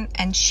person,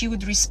 and she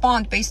would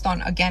respond based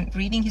on, again,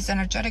 reading his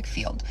energetic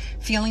field,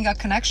 feeling a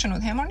connection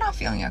with him or not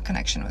feeling a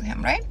connection with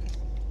him, right?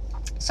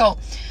 So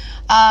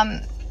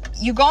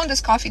you go on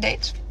this coffee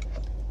date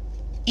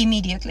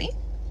immediately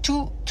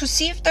to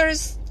see if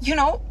there's, you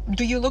know,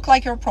 do you look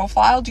like your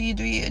profile? Do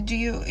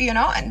you, you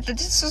know, and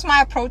this was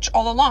my approach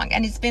all along,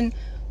 and it's been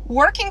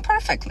working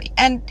perfectly.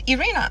 And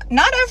Irina,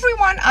 not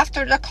everyone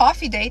after the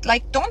coffee date,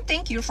 like, don't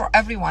think you're for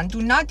everyone.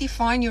 Do not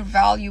define your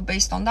value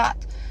based on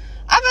that.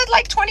 I've had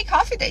like 20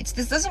 coffee dates.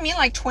 This doesn't mean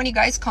like 20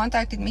 guys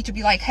contacted me to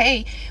be like,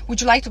 hey,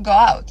 would you like to go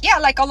out? Yeah,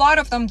 like a lot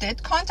of them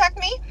did contact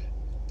me.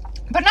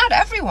 but not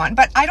everyone.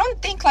 But I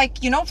don't think,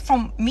 like, you know,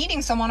 from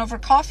meeting someone over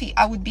coffee,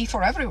 I would be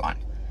for everyone.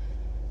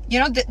 You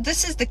know,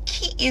 this is the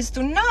key, is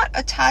do not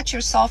attach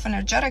yourself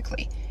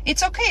energetically.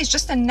 It's okay. It's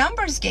just a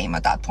numbers game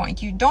at that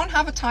point. You don't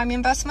have a time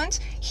investment.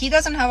 He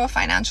doesn't have a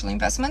financial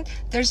investment.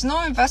 There's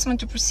no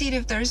investment to proceed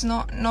if there is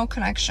no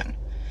connection.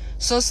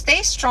 So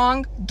stay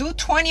strong. Do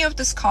 20 of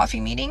these coffee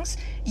meetings.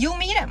 You'll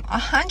meet him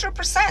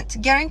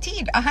 100%,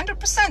 guaranteed.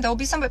 100%. There'll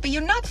be somebody, but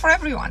you're not for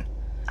everyone.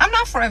 I'm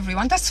not for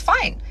everyone. That's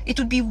fine. It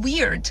would be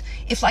weird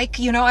if, like,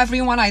 you know,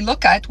 everyone I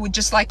look at would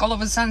just, like, all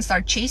of a sudden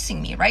start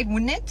chasing me, right?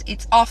 Wouldn't it?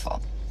 It's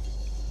awful.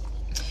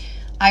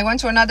 I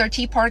went to another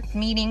tea park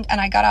meeting and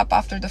I got up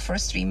after the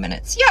first 3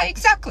 minutes. Yeah,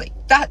 exactly.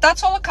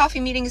 That's all a coffee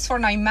meeting is for.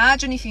 Now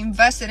imagine if you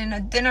invested in a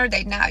dinner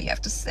date. Now you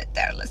have to sit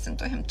there, listen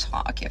to him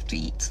talk. You have to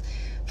eat.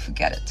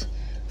 Forget it.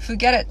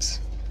 Forget it.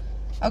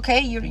 Okay,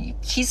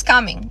 he's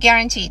coming,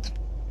 guaranteed.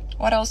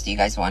 What else do you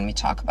guys want me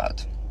to talk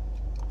about?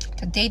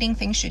 The dating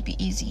thing should be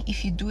easy.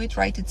 If you do it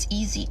right, it's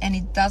easy, and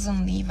it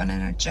doesn't leave an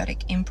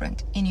energetic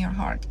imprint in your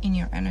heart, in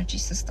your energy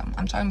system.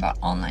 I'm talking about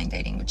online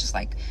dating, which is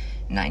like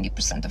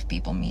 90% of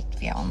people meet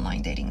via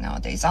online dating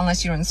nowadays,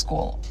 unless you're in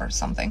school or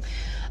something.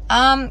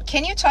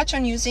 Can you touch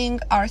on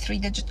using our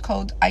 3-digit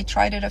code? I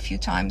tried it a few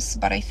times,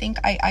 but I think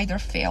I either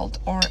failed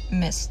or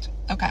missed.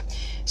 Okay,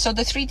 so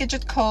the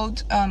 3-digit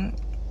code,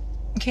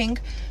 King,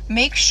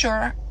 make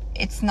sure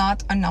it's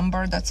not a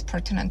number that's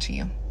pertinent to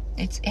you.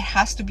 It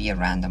has to be a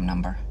random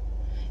number.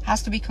 It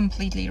has to be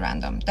completely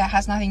random. That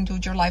has nothing to do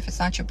with your life. It's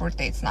not your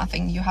birthday. It's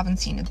nothing. You haven't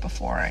seen it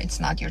before. It's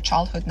not your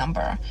childhood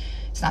number.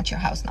 It's not your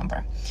house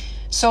number.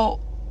 So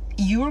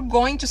you're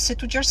going to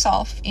sit with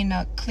yourself in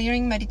a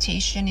clearing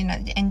meditation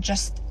and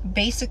just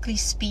basically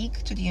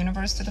speak to the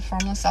universe, to the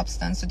formless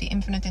substance, to the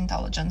infinite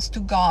intelligence, to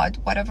God,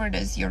 whatever it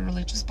is your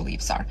religious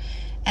beliefs are,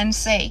 and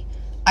say,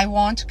 I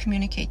want to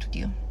communicate with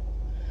you.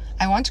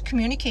 I want to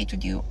communicate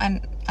with you,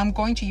 and I'm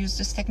going to use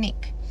this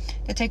technique.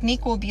 The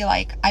technique will be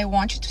like, I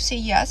want you to say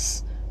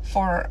yes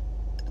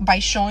by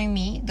showing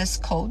me this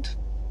code.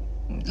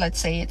 Let's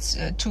say it's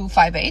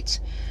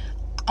 258.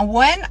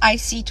 When I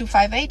see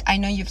 258, I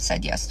know you've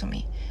said yes to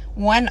me.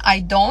 When I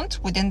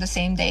don't, within the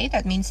same day,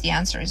 that means the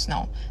answer is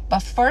no.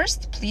 But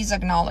first, please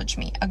acknowledge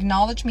me.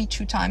 Acknowledge me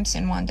 2 times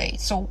in one day.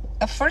 So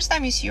the first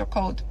time you see your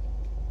code,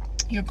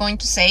 you're going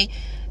to say,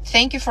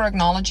 thank you for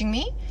acknowledging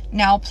me.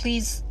 Now,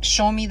 please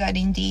show me that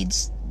indeed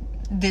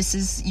this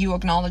is you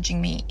acknowledging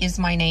me, is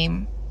my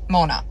name,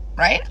 Mona,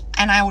 right?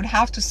 And I would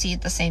have to see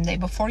it the same day.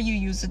 Before you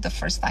use it the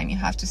first time, you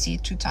have to see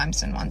it 2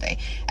 times in one day.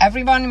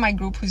 Everyone in my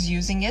group who's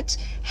using it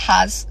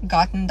has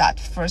gotten that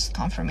first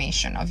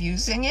confirmation of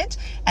using it,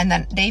 and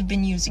then they've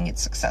been using it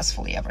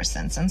successfully ever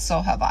since, and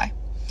so have I.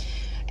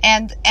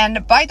 And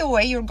by the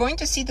way, you're going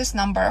to see this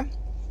number.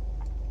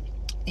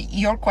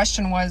 Your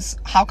question was,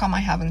 how come I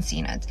haven't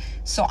seen it?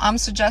 So I'm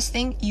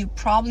suggesting you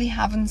probably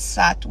haven't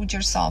sat with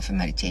yourself in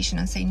meditation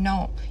and say,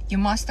 no, you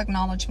must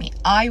acknowledge me.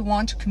 I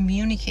want to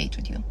communicate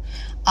with you.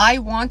 I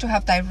want to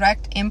have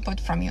direct input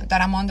from you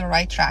that I'm on the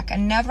right track,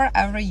 and never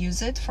ever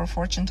use it for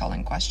fortune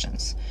telling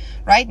questions,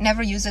 right?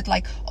 Never use it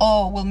like,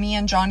 oh, will me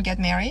and John get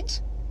married?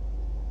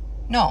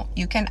 No,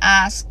 you can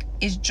ask,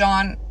 is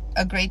John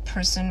a great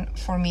person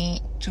for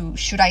me to,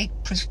 should I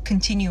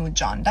continue with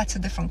John? That's a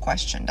different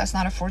question. That's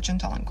not a fortune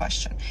telling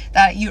question.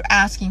 That you're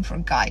asking for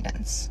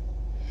guidance.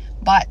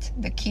 But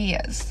the key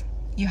is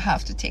you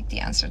have to take the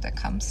answer that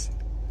comes,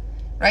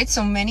 right?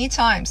 So many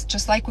times,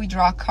 just like we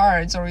draw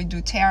cards or we do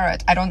tarot,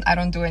 I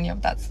don't do any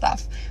of that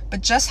stuff,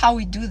 but just how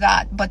we do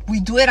that, but we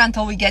do it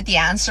until we get the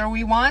answer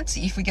we want.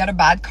 If we get a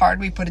bad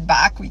card, we put it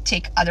back, we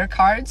take other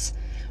cards,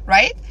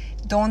 right?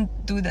 Don't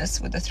do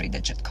this with the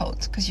 3-digit code,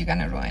 because you're going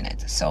to ruin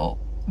it. So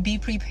be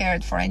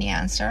prepared for any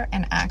answer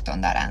and act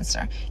on that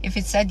answer. If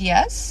it said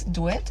yes,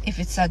 do it. If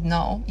it said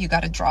no, you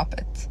got to drop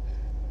it.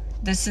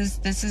 This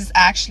is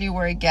actually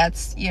where it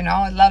gets, you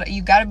know,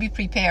 you got to be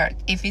prepared.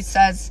 If it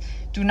says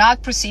do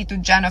not proceed to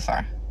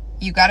Jennifer,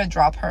 you got to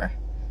drop her.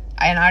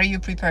 And are you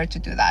prepared to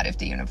do that if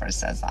the universe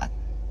says that?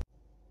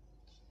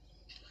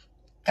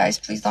 Guys,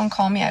 please don't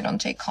call me. I don't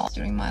take calls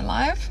during my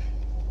live.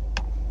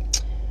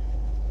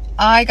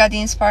 I got the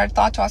inspired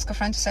thought to ask a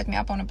friend to set me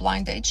up on a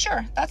blind date.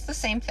 Sure, that's the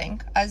same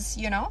thing as,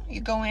 you know, you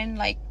go in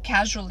like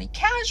casually,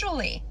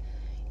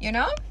 you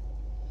know?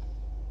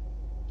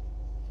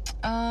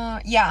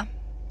 Yeah,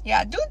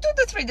 do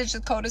the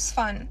 3-digit code. Is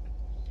fun.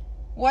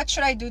 What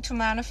should I do to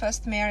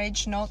manifest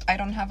marriage? Note, I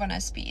don't have an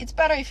SP. It's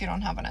better if you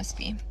don't have an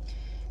SP,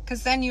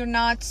 because then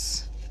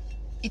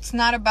it's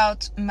not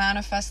about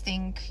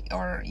manifesting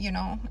or, you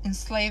know,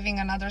 enslaving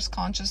another's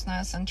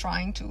consciousness and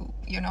trying to,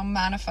 you know,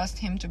 manifest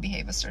him to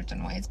behave a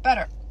certain way. It's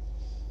better.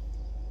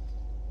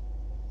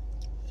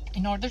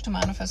 In order to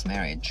manifest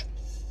marriage,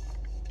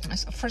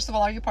 first of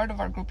all, are you part of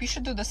our group? You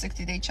should do the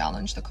 60-day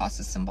challenge. The cost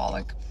is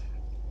symbolic.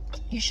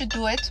 You should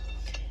do it.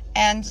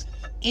 And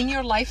in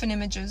your life and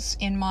images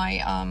in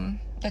my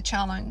the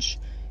challenge,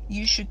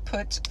 you should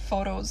put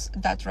photos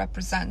that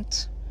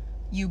represent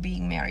you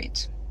being married.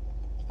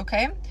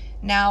 Okay?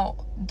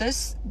 Now,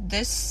 this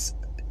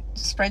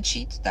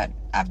spreadsheet that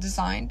I've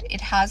designed.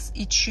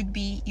 It should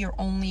be your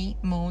only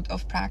mode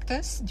of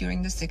practice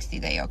during the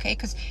 60-day, okay?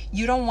 Because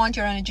you don't want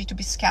your energy to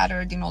be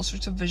scattered in all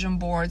sorts of vision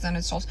boards, and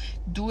it's all,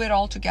 do it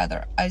all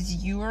together.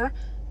 As you're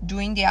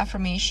doing the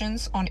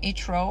affirmations on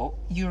each row,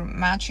 you're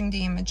matching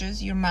the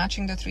images, you're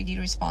matching the 3D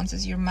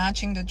responses, you're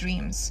matching the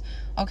dreams,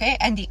 okay?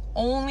 And the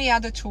only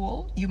other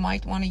tool you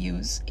might want to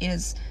use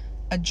is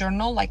a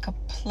journal, like a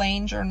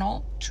plain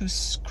journal, to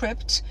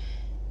script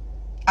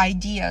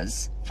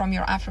ideas from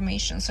your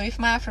affirmation. So if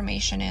my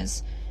affirmation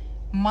is,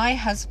 my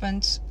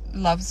husband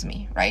loves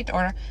me, right?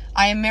 Or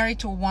I am married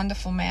to a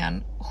wonderful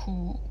man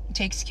who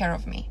takes care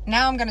of me.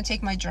 Now I'm going to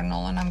take my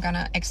journal and I'm going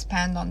to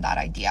expand on that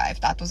idea if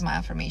that was my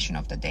affirmation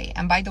of the day.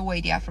 And by the way,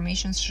 the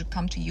affirmations should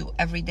come to you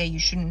every day. You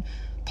shouldn't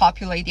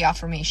populate the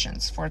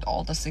affirmations for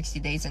all the 60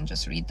 days and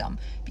just read them,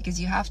 because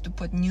you have to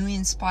put new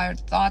inspired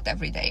thought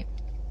every day.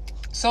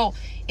 So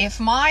if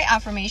my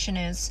affirmation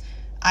is,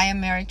 I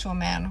am married to a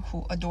man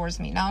who adores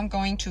me. Now I'm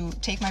going to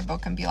take my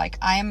book and be like,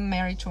 I am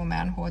married to a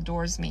man who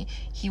adores me.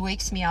 He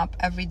wakes me up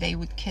every day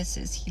with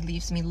kisses. He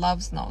leaves me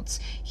love notes.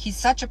 He's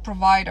such a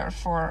provider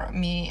for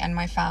me and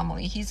my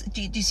family.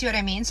 Do you see what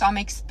I mean? So I'm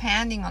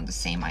expanding on the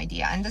same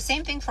idea. And the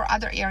same thing for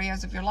other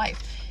areas of your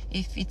life.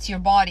 If it's your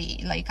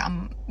body, like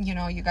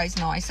you guys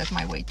know I set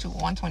my weight to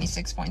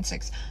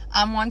 126.6.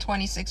 I'm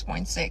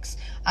 126.6.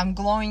 I'm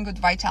glowing with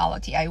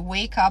vitality. I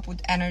wake up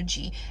with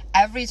energy.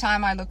 Every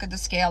time I look at the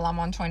scale, I'm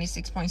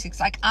 126.6.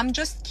 Like, I'm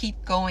just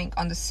keep going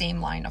on the same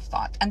line of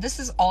thought. And this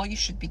is all you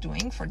should be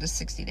doing for the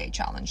 60-day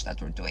challenge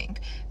that we're doing,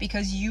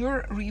 because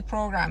you're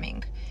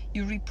reprogramming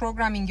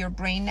your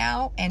brain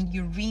now, and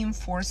you're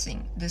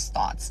reinforcing these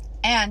thoughts.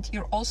 And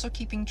you're also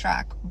keeping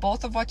track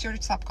both of what your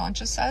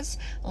subconscious says.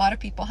 A lot of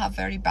people have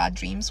very bad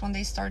dreams when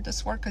they start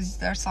this work, because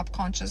their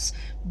subconscious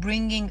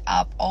bringing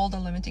up all the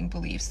limiting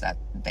beliefs that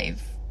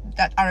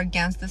are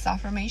against these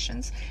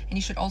affirmations. And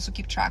you should also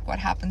keep track what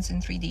happens in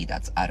 3D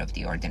that's out of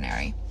the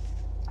ordinary.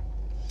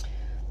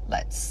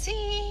 Let's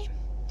see.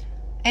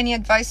 Any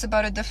advice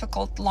about a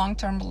difficult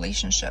long-term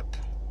relationship?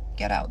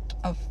 Get out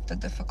of the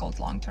difficult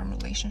long-term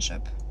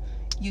relationship.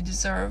 You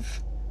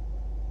deserve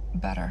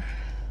better.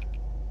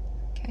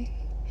 Okay.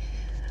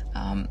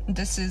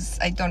 This is,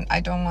 I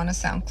don't want to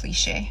sound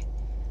cliche,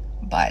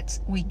 but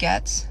we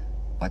get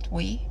what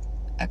we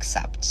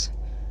accept.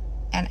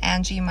 And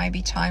Angie, it might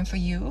be time for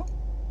you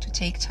to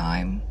take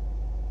time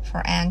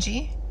for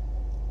Angie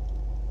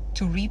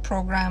to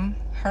reprogram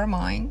her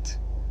mind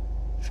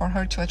for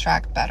her to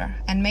attract better.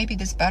 And maybe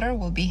this better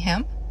will be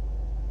him,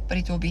 but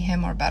it will be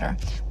him or better.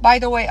 By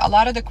the way, a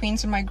lot of the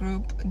queens in my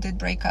group did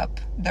break up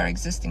their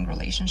existing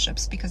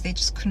relationships because they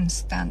just couldn't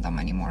stand them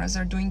anymore. As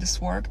they're doing this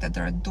work, that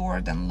they're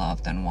adored and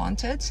loved and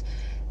wanted,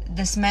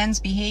 this man's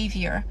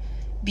behavior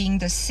being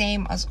the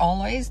same as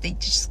always, they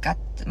just got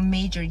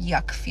major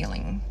yuck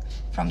feeling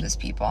from these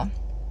people.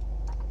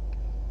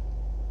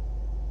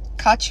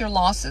 Cut your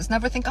losses.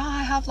 Never think, oh,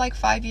 I have like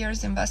 5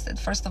 years invested.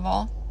 First of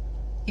all,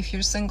 if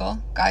you're single,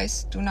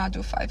 guys, do not do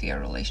 5-year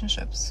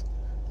relationships.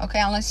 Okay,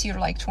 unless you're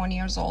like 20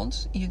 years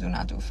old, you do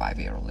not do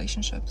 5-year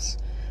relationships.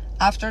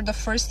 After the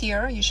first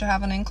year, you should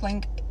have an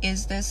inkling,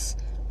 is this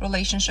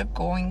relationship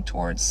going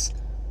towards,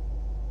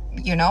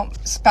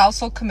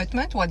 spousal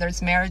commitment, whether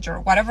it's marriage or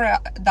whatever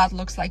that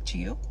looks like to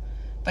you.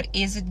 But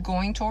is it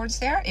going towards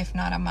there? If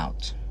not, I'm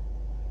out.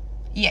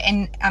 Yeah,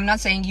 and I'm not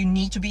saying you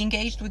need to be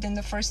engaged within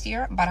the first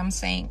year, but I'm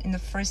saying in the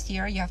first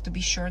year, you have to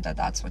be sure that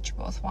that's what you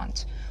both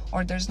want,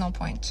 or there's no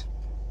point.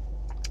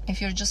 If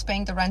you're just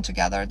paying the rent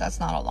together, that's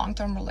not a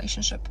long-term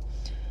relationship.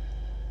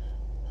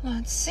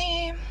 Let's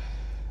see.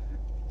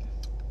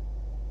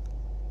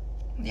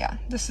 Yeah,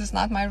 this is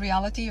not my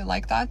reality. You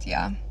like that?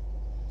 Yeah.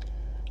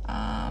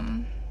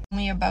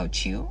 Only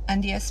about you,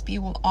 and the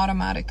SP will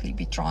automatically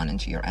be drawn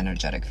into your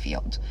energetic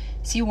field.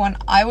 See, when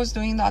I was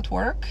doing that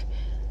work,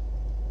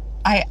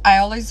 I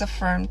always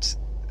affirmed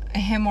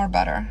him or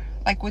better,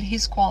 like with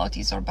his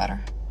qualities or better,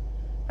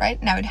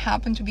 right? Now it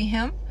happened to be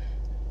him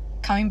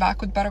coming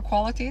back with better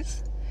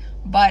qualities,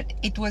 but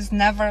it was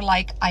never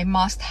like I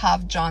must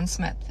have John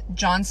Smith.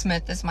 John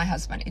Smith is my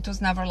husband. It was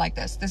never like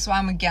this. This is why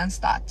I'm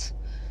against that.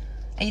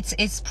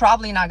 It's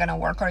probably not gonna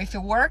work. Or if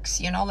it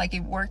works, like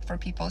it worked for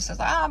people who says,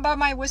 but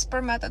my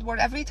whisper method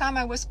worked. Every time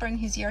I whisper in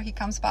his ear, he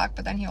comes back,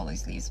 but then he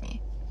always leaves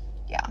me.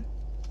 Yeah.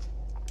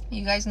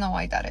 You guys know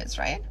why that is,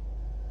 right?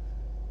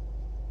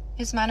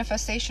 Is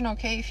manifestation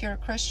okay if you're a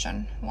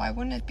Christian? Why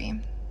wouldn't it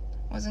be?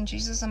 Wasn't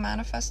Jesus a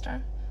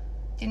manifester?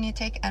 Didn't he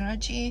take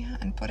energy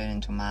and put it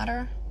into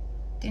matter?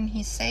 Didn't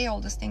he say,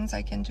 all these things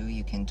I can do,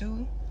 you can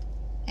do,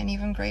 and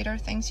even greater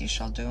things you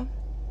shall do?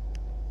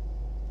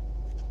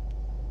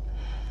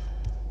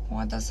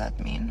 What does that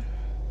mean?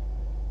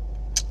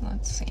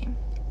 Let's see.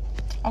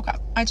 Okay,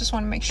 I just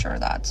want to make sure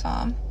that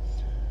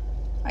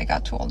I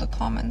got to all the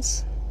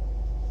comments.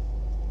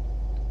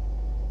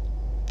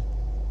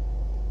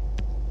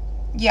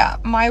 Yeah,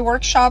 my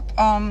workshop,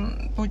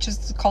 which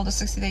is called the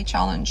 60-Day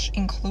Challenge,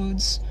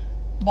 includes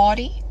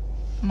body,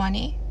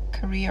 money,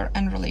 career,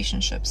 and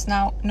relationships.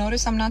 Now,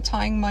 notice I'm not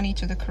tying money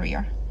to the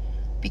career.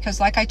 because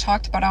like I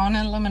talked about, I want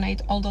to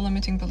eliminate all the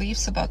limiting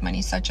beliefs about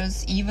money, such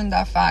as even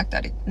the fact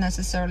that it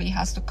necessarily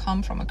has to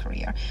come from a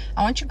career.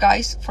 I want you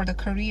guys for the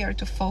career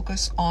to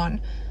focus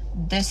on,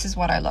 this is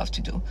what I love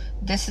to do.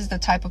 This is the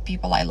type of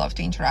people I love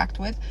to interact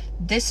with.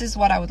 This is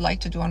what I would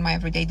like to do on my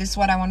everyday. This is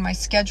what I want my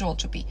schedule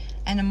to be.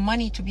 And the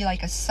money to be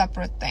like a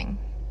separate thing.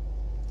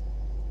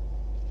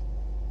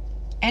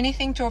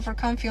 Anything to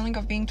overcome feeling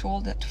of being too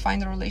old to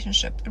find a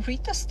relationship.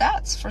 Read the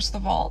stats, first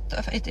of all.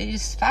 It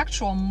is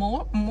factual.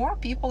 More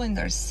people in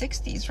their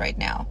 60s right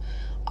now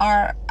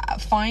are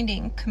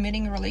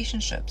committing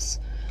relationships.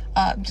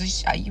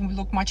 You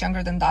look much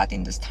younger than that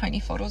in these tiny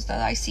photos that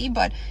I see,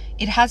 but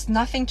it has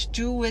nothing to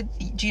do with,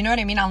 do you know what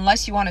I mean?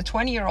 Unless you want a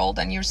 20-year-old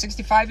and you're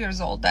 65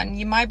 years old, then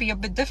you might be a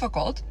bit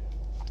difficult.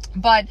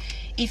 But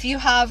if you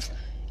have,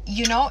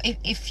 you know,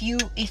 if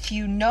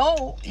you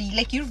know,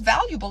 like, you're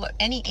valuable at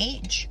any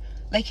age.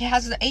 Like,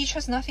 the age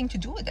has nothing to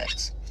do with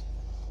it.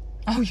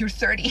 Oh, you're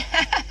 30.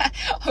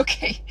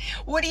 Okay.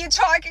 What are you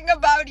talking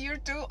about? You're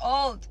too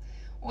old.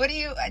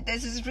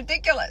 This is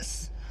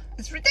ridiculous.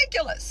 It's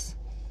ridiculous.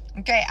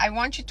 Okay, I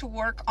want you to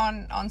work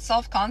on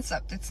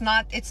self-concept. It's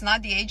not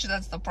the age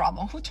that's the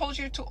problem. Who told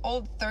you you're too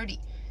old? 30.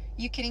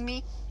 You kidding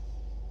me?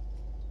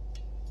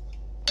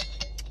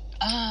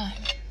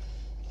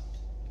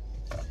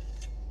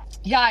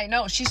 Yeah, I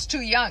know. She's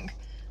too young.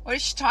 What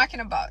is she talking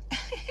about?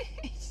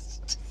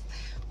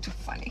 Too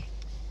funny.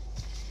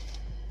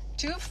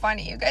 Too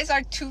funny. You guys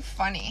are too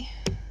funny.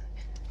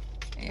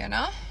 You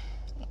know?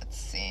 Let's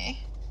see.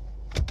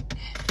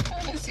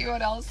 I want to see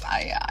what else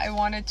I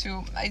wanted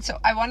to. So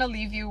I want to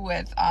leave you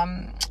with.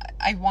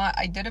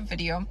 I did a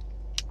video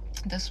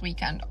this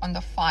weekend on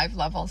the 5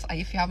 levels.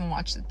 If you haven't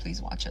watched it,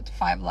 please watch it.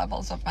 5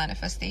 levels of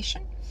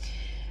manifestation.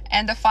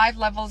 And the 5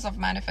 levels of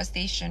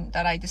manifestation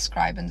that I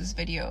describe in this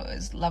video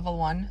is level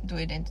 1, do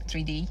it in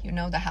 3D. You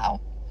know the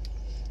how.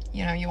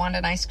 You know, you want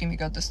an ice cream, you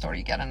go to the store,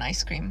 you get an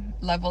ice cream.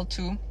 Level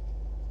 2,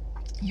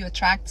 you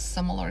attract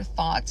similar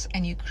thoughts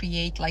and you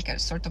create like a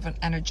sort of an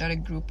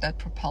energetic group that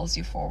propels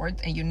you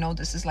forward. And you know,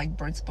 this is like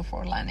birds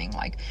before landing.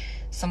 Like,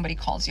 somebody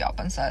calls you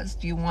up and says,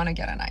 do you want to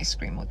get an ice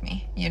cream with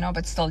me? You know,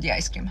 but still the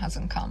ice cream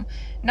hasn't come.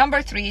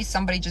 Number 3,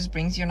 somebody just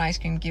brings you an ice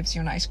cream, gives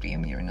you an ice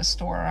cream. You're in a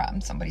store,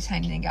 somebody's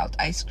handing out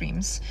ice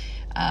creams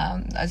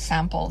as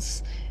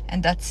samples.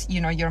 And that's,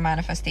 you know, your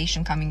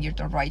manifestation coming to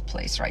the right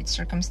place, right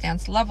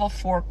circumstance. Level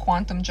 4,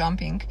 quantum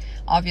jumping,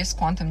 obvious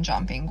quantum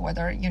jumping,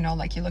 whether, you know,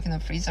 like you look in the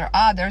freezer,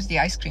 there's the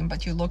ice cream,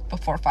 but you looked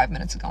before 5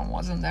 minutes ago and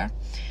wasn't there.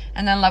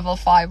 And then level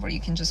 5, where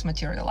you can just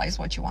materialize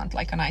what you want,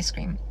 like an ice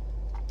cream.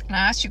 And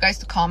I asked you guys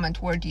to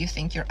comment, where do you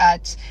think you're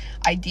at?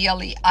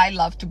 Ideally, I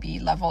love to be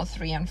level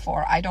 3 and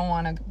 4. I don't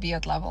want to be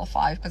at level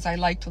 5 because I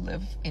like to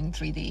live in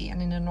 3D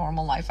and in a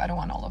normal life. I don't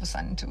want all of a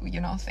sudden to, you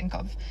know, think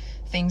of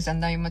things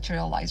and they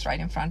materialize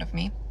right in front of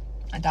me.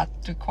 And that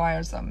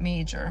requires a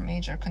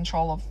major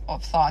control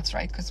of thoughts,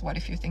 right? Because what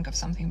if you think of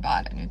something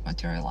bad and it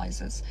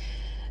materializes?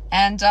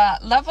 And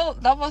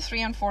level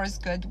 3 and 4 is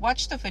good.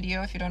 Watch the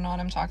video if you don't know what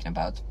I'm talking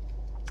about.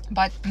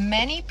 But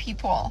many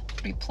people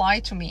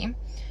reply to me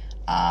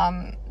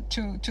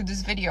to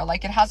this video.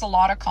 Like, it has a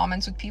lot of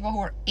comments with people who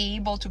are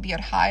able to be at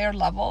higher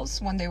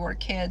levels when they were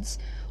kids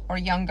or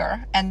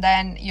younger. And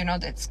then, you know,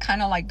 it's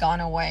kind of like gone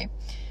away.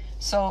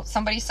 So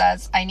somebody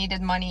says, I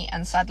needed money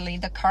and suddenly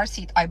the car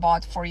seat I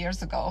bought 4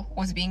 years ago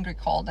was being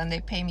recalled and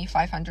they pay me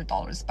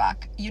 $500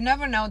 back. You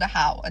never know the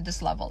how at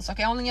this level. So,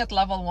 okay, only at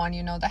level 1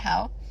 you know the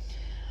how.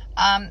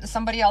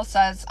 Somebody else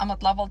says, I'm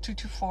at level 2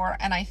 to 4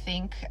 and I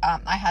think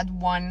I had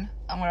one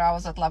where I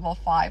was at level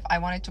 5. I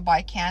wanted to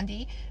buy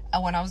candy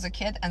when I was a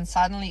kid and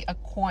suddenly a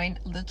coin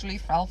literally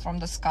fell from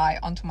the sky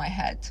onto my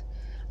head.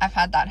 I've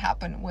had that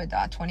happen with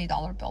a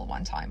 $20 bill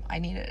one time. I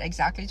needed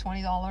exactly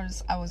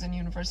 $20. I was in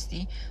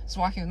university. I was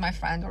walking with my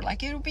friend. We're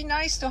like, it would be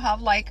nice to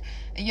have, like,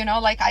 you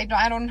know, like I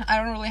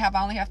only have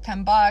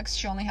 $10.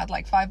 She only had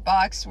like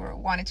 $5.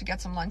 We wanted to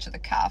get some lunch at the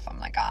cafe. I'm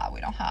like,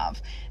 we don't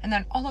have. And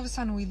then all of a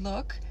sudden we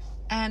look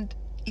and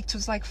it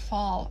was like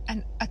fall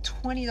and a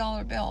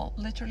 $20 bill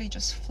literally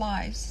just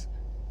flies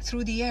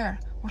through the air.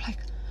 We're like,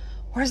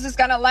 where's this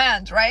gonna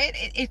land, right?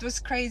 It was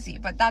crazy,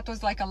 but that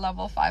was like a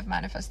level 5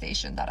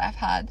 manifestation that I've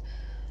had.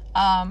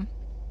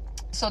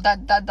 So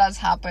that does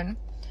happen.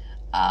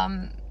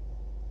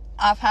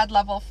 I've had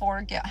level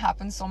 4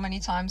 happen so many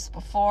times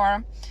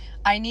before.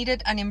 I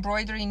needed an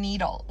embroidery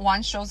needle.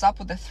 One shows up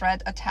with a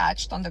thread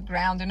attached on the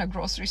ground in a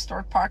grocery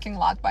store parking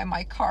lot by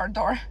my car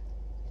door.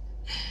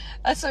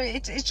 So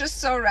it's just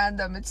so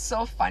random. It's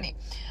so funny.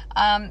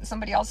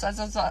 Somebody else says,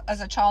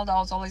 as a child, I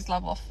was always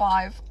level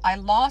 5. I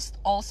lost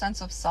all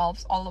sense of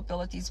self. All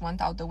abilities went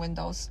out the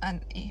windows.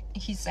 And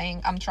he's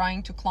saying, I'm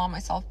trying to claw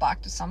myself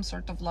back to some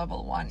sort of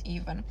level 1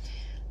 even.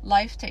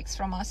 Life takes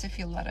from us if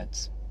you let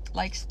it.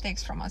 Life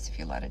takes from us if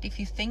you let it. If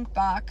you think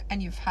back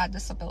and you've had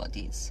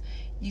disabilities,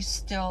 you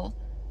still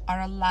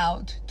are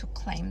allowed to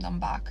claim them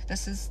back.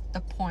 This is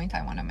the point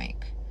I want to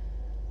make.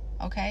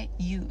 Okay?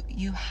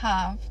 You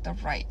have the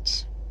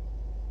right.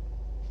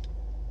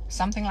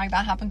 Something like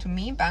that happened to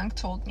me. Bank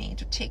told me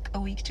to take a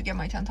week to get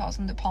my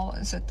 10,000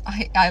 deposit.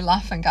 I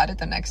laughed and got it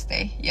the next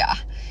day. Yeah,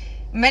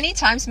 Many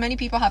times, many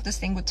people have this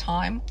thing with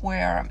time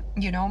where,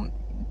 you know,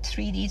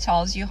 3D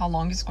tells you how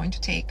long it's going to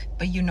take,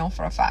 but you know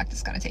for a fact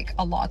it's going to take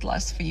a lot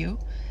less for you,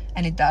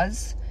 and it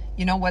does.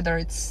 You know, whether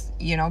it's,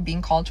 you know,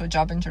 being called to a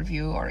job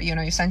interview, or, you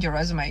know, you send your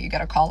resume, you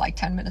get a call like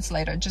 10 minutes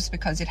later just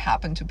because it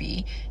happened to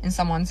be in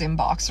someone's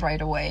inbox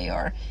right away,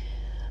 or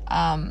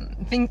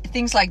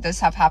things like this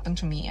have happened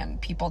to me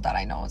and people that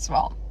I know as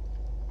well.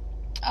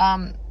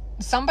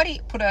 Somebody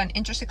put an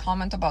interesting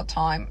comment about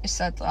time. It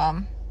said,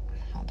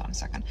 hold on a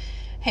second.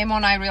 Hey,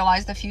 Mona, I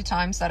realized a few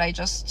times that I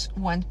just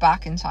went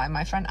back in time.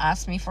 My friend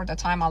asked me for the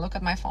time. I look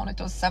at my phone. It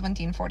was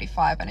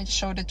 17:45, and I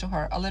showed it to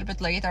her. A little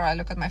bit later, I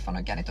look at my phone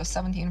again. It was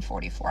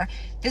 17:44.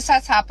 This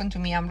has happened to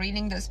me. I'm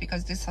reading this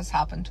because this has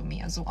happened to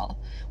me as well.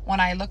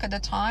 When I look at the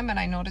time and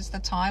I notice the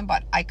time,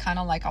 but I kind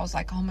of like, I was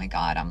like, oh my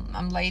God,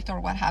 I'm late or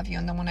what have you.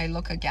 And then when I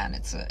look again,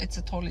 it's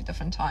a totally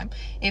different time.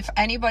 If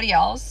anybody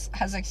else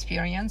has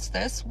experienced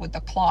this with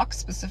the clock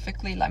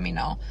specifically, let me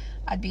know.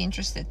 I'd be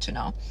interested to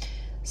know.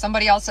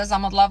 Somebody else says,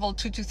 I'm at level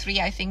 2 to 3,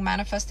 I think,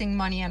 manifesting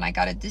money, and I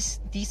got a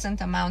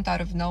decent amount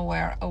out of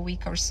nowhere a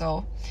week or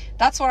so.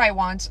 That's where I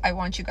want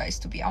you guys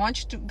to be. I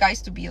want you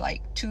guys to be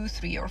like 2,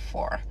 3, or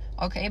 4.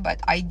 Okay,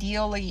 but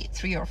ideally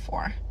 3 or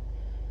 4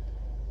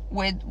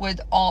 with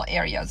all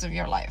areas of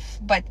your life.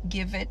 But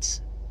give it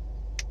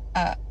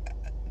a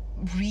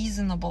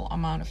reasonable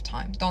amount of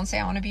time. Don't say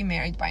I want to be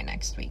married by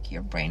next week.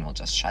 Your brain will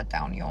just shut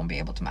down. You won't be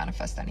able to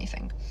manifest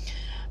anything.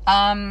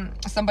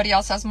 Somebody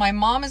else says, my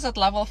mom is at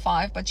level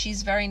 5, but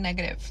she's very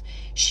negative.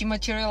 She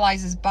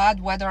materializes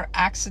bad weather,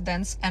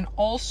 accidents, and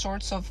all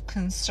sorts of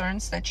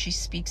concerns that she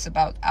speaks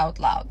about out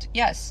loud.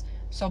 Yes.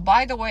 So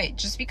by the way,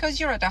 just because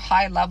you're at a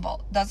high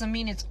level doesn't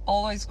mean it's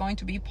always going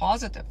to be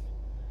positive,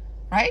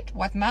 right?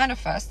 What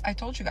manifests, I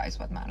told you guys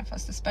what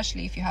manifests,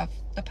 especially if you have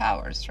the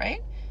powers,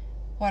 right?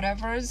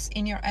 Whatever's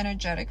in your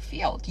energetic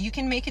field, you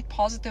can make it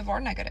positive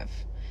or negative.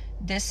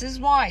 This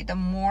is why the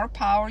more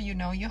power you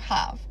know you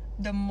have,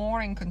 the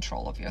more in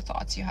control of your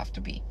thoughts you have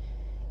to be.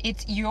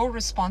 It's your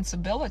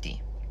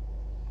responsibility.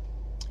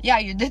 Yeah,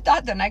 you did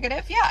that, the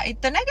negative. Yeah,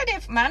 the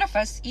negative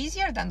manifests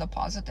easier than the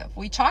positive.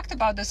 We talked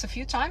about this a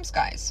few times,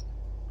 guys.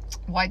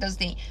 Why does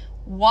the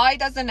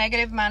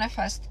negative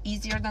manifest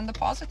easier than the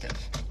positive?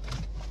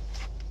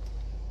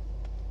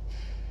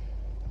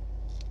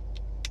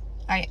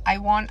 I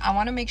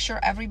want to make sure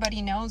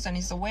everybody knows and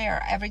is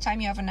aware. Every time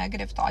you have a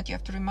negative thought, you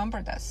have to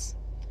remember this.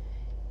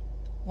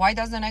 Why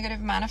does the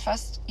negative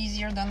manifest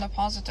easier than the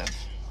positive?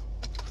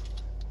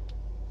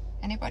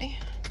 Anybody?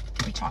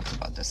 We talked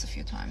about this a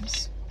few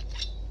times.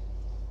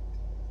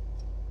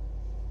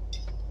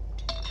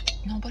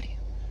 Nobody?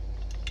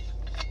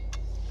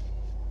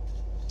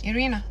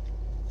 Irina?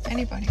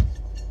 Anybody?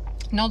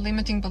 No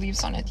limiting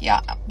beliefs on it.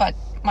 Yeah, but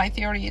my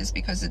theory is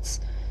because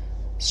it's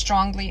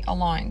strongly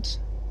aligned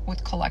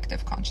with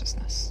collective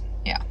consciousness.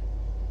 Yeah.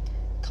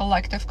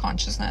 Collective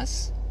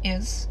consciousness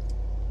is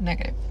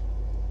negative.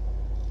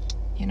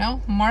 You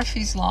know,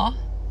 Murphy's Law,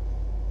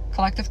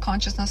 collective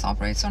consciousness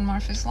operates on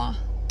Murphy's Law.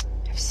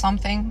 If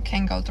something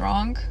can go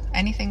wrong,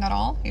 anything at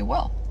all, it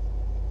will.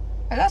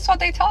 And that's what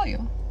they tell you.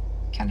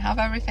 You can have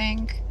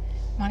everything,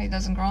 money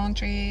doesn't grow on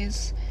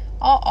trees.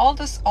 All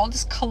this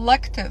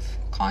collective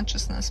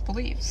consciousness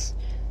beliefs.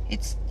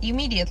 It's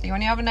immediately,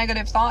 when you have a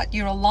negative thought,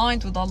 you're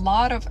aligned with a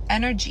lot of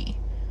energy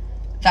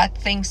that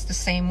thinks the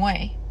same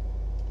way.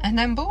 And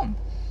then boom,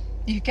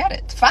 you get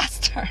it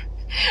faster.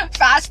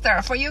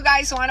 Faster. For you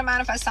guys who want to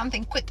manifest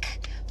something quick,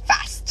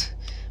 fast,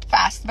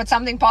 but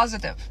something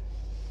positive,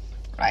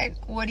 right?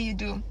 What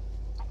do?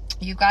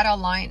 You got to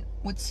align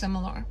with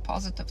similar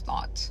positive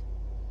thoughts.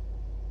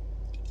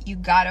 You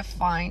got to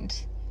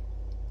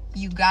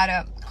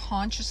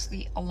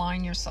consciously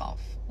align yourself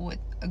with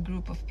a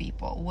group of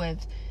people,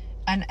 with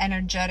an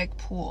energetic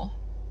pool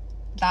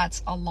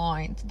that's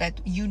aligned, that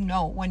you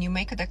know when you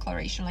make a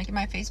declaration, like in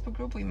my Facebook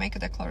group, we make a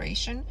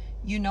declaration,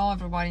 you know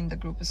everybody in the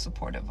group is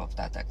supportive of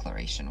that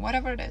declaration,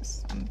 whatever it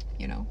is. I'm,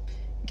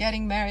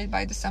 getting married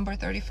by December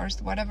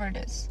 31st, whatever it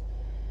is.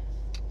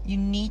 You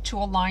need to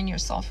align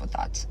yourself with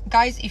that.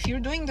 Guys, if you're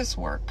doing this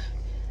work,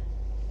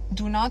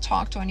 do not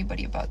talk to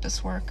anybody about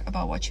this work,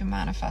 about what you're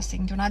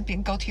manifesting. Do not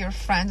go to your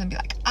friends and be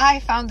like, I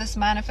found this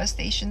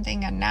manifestation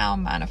thing and now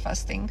I'm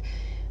manifesting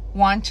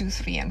 1, 2,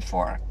 3, and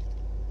 4.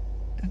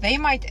 They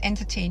might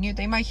entertain you,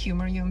 they might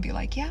humor you and be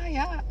like,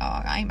 I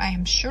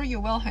am sure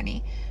you will,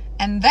 honey.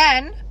 And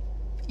then,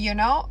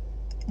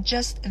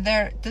 just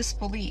their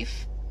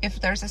disbelief,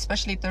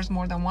 especially if there's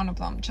more than one of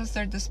them, just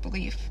their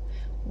disbelief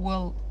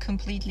will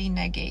completely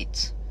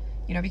negate,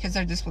 because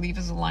their disbelief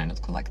is aligned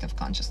with collective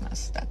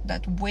consciousness.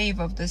 That wave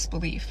of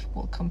disbelief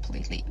will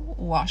completely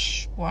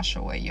wash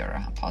away your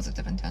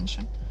positive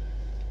intention.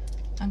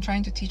 I'm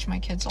trying to teach my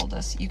kids all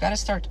this. You got to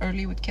start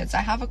early with kids.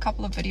 I have a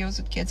couple of videos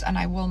with kids, and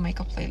I will make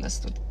a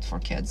playlist for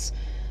kids,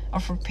 or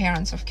for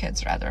parents of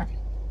kids rather,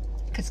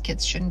 because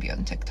kids shouldn't be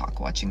on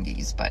TikTok watching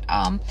these. But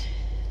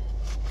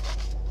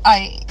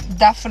I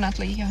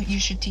definitely, you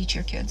should teach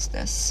your kids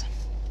this.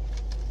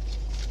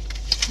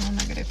 No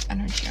negative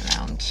energy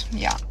around.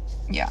 Yeah.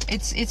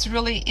 It's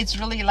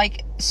really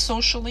like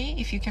socially,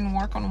 if you can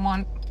work on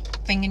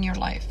thing in your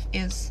life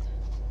is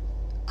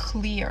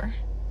clear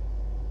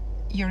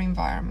your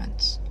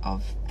environment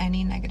of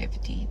any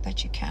negativity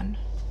that you can.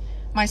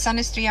 My son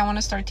is 3. I want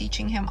to start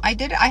teaching him. I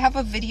have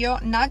a video,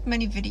 not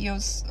many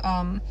videos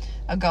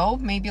ago,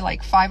 maybe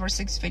like 5 or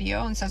 6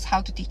 video, and says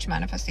how to teach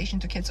manifestation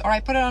to kids. Or I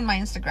put it on my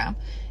Instagram.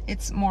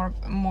 It's more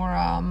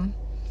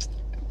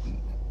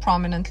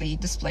prominently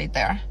displayed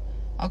there.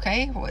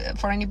 Okay,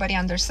 for anybody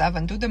under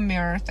 7, do the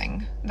mirror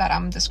thing that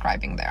I'm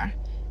describing there.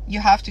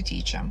 You have to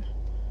teach them.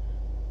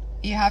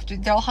 You have to.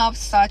 They'll have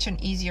such an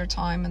easier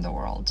time in the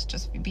world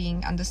just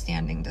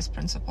understanding these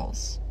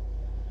principles.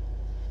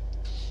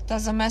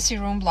 Does a messy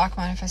room block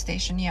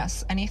manifestation?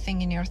 Yes.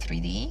 Anything in your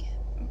 3D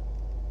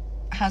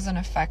has an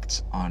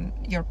effect on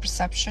your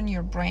perception,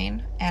 your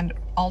brain, and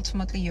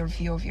ultimately your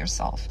view of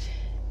yourself.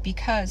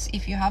 Because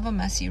if you have a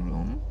messy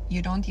room,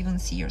 you don't even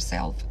see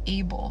yourself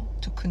able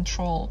to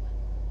control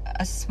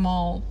a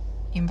small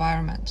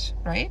environment,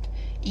 right?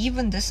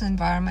 Even this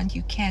environment,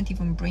 you can't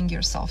even bring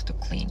yourself to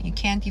clean. You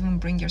can't even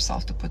bring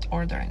yourself to put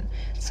order in.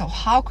 So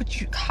how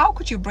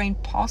could your brain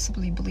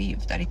possibly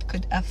believe that it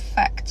could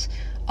affect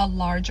a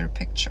larger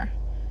picture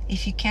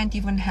if you can't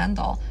even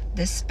handle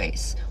this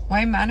space?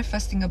 Why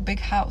manifesting a big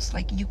house?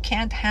 Like, you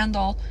can't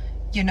handle,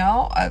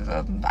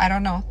 I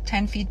don't know,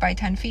 10 feet by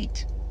 10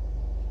 feet.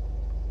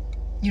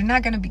 You're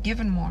not going to be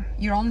given more.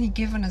 You're only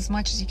given as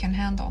much as you can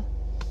handle.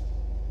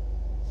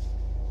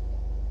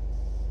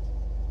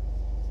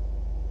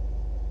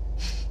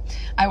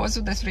 I was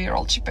with a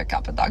 3-year-old. She picked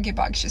up a doggy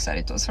bag. She said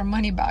it was her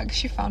money bag.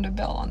 She found a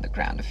bill on the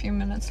ground a few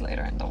minutes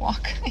later in the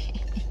walk.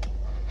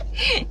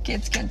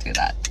 Kids can do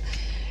that.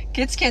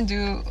 Kids can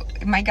do,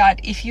 my God,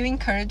 if you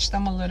encourage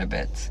them a little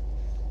bit,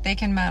 they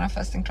can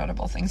manifest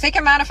incredible things. They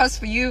can manifest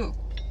for you.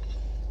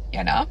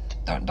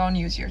 Don't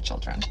use your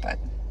children, but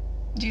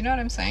do you know what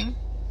I'm saying?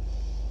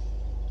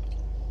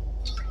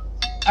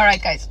 All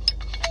right, guys,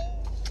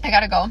 I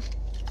gotta go.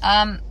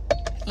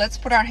 Let's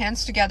put our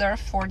hands together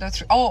for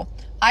the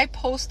I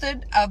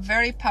posted a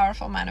very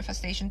powerful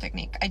manifestation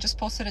technique. I just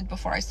posted it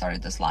before I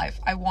started this live.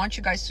 I want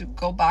you guys to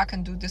go back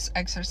and do this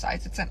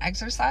exercise. It's an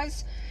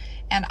exercise,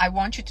 and I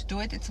want you to do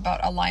it. It's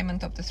about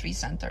alignment of the 3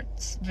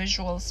 centers: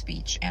 visual,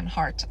 speech, and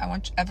heart. I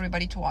want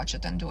everybody to watch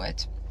it and do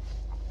it.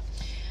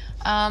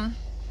 I'm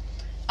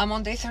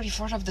on day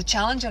 34 of the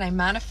challenge, and I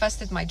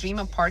manifested my dream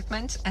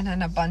apartment and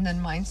an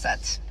abundant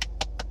mindset.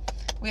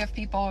 We have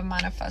people who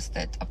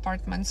manifested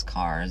apartments,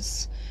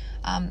 cars.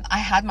 I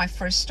had my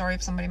first story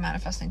of somebody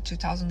manifesting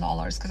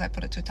 $2,000 because I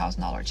put a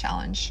 $2,000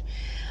 challenge.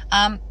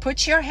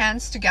 Put your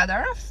hands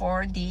together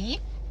for the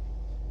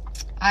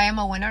I Am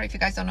a Winner. If you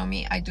guys don't know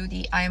me, I do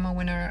the I Am a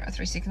Winner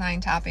 369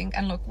 tapping.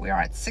 And look, we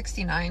are at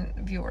 69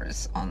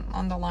 viewers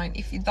on the line.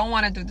 If you don't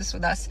want to do this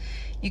with us,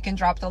 you can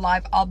drop the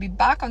live. I'll be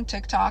back on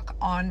TikTok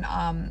on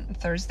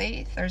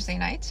Thursday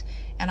night,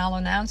 and I'll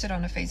announce it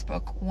on the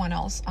Facebook when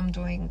else I'm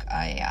doing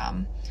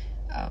a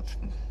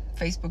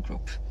Facebook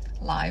group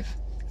live.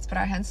 Let's put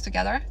our hands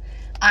together.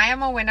 I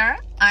am a winner.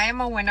 I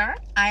am a winner.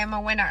 I am a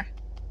winner.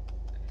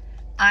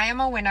 I am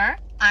a winner.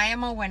 I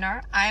am a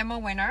winner. I am a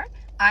winner.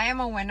 I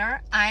am a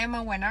winner. I am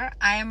a winner.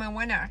 I am a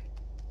winner.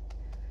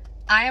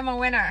 I am a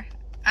winner.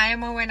 I am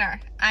a winner.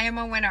 I am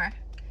a winner.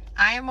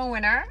 I am a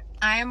winner.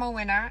 I am a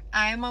winner.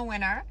 I am a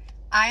winner.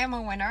 I am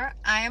a winner.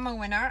 I am a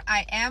winner.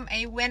 I am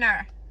a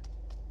winner.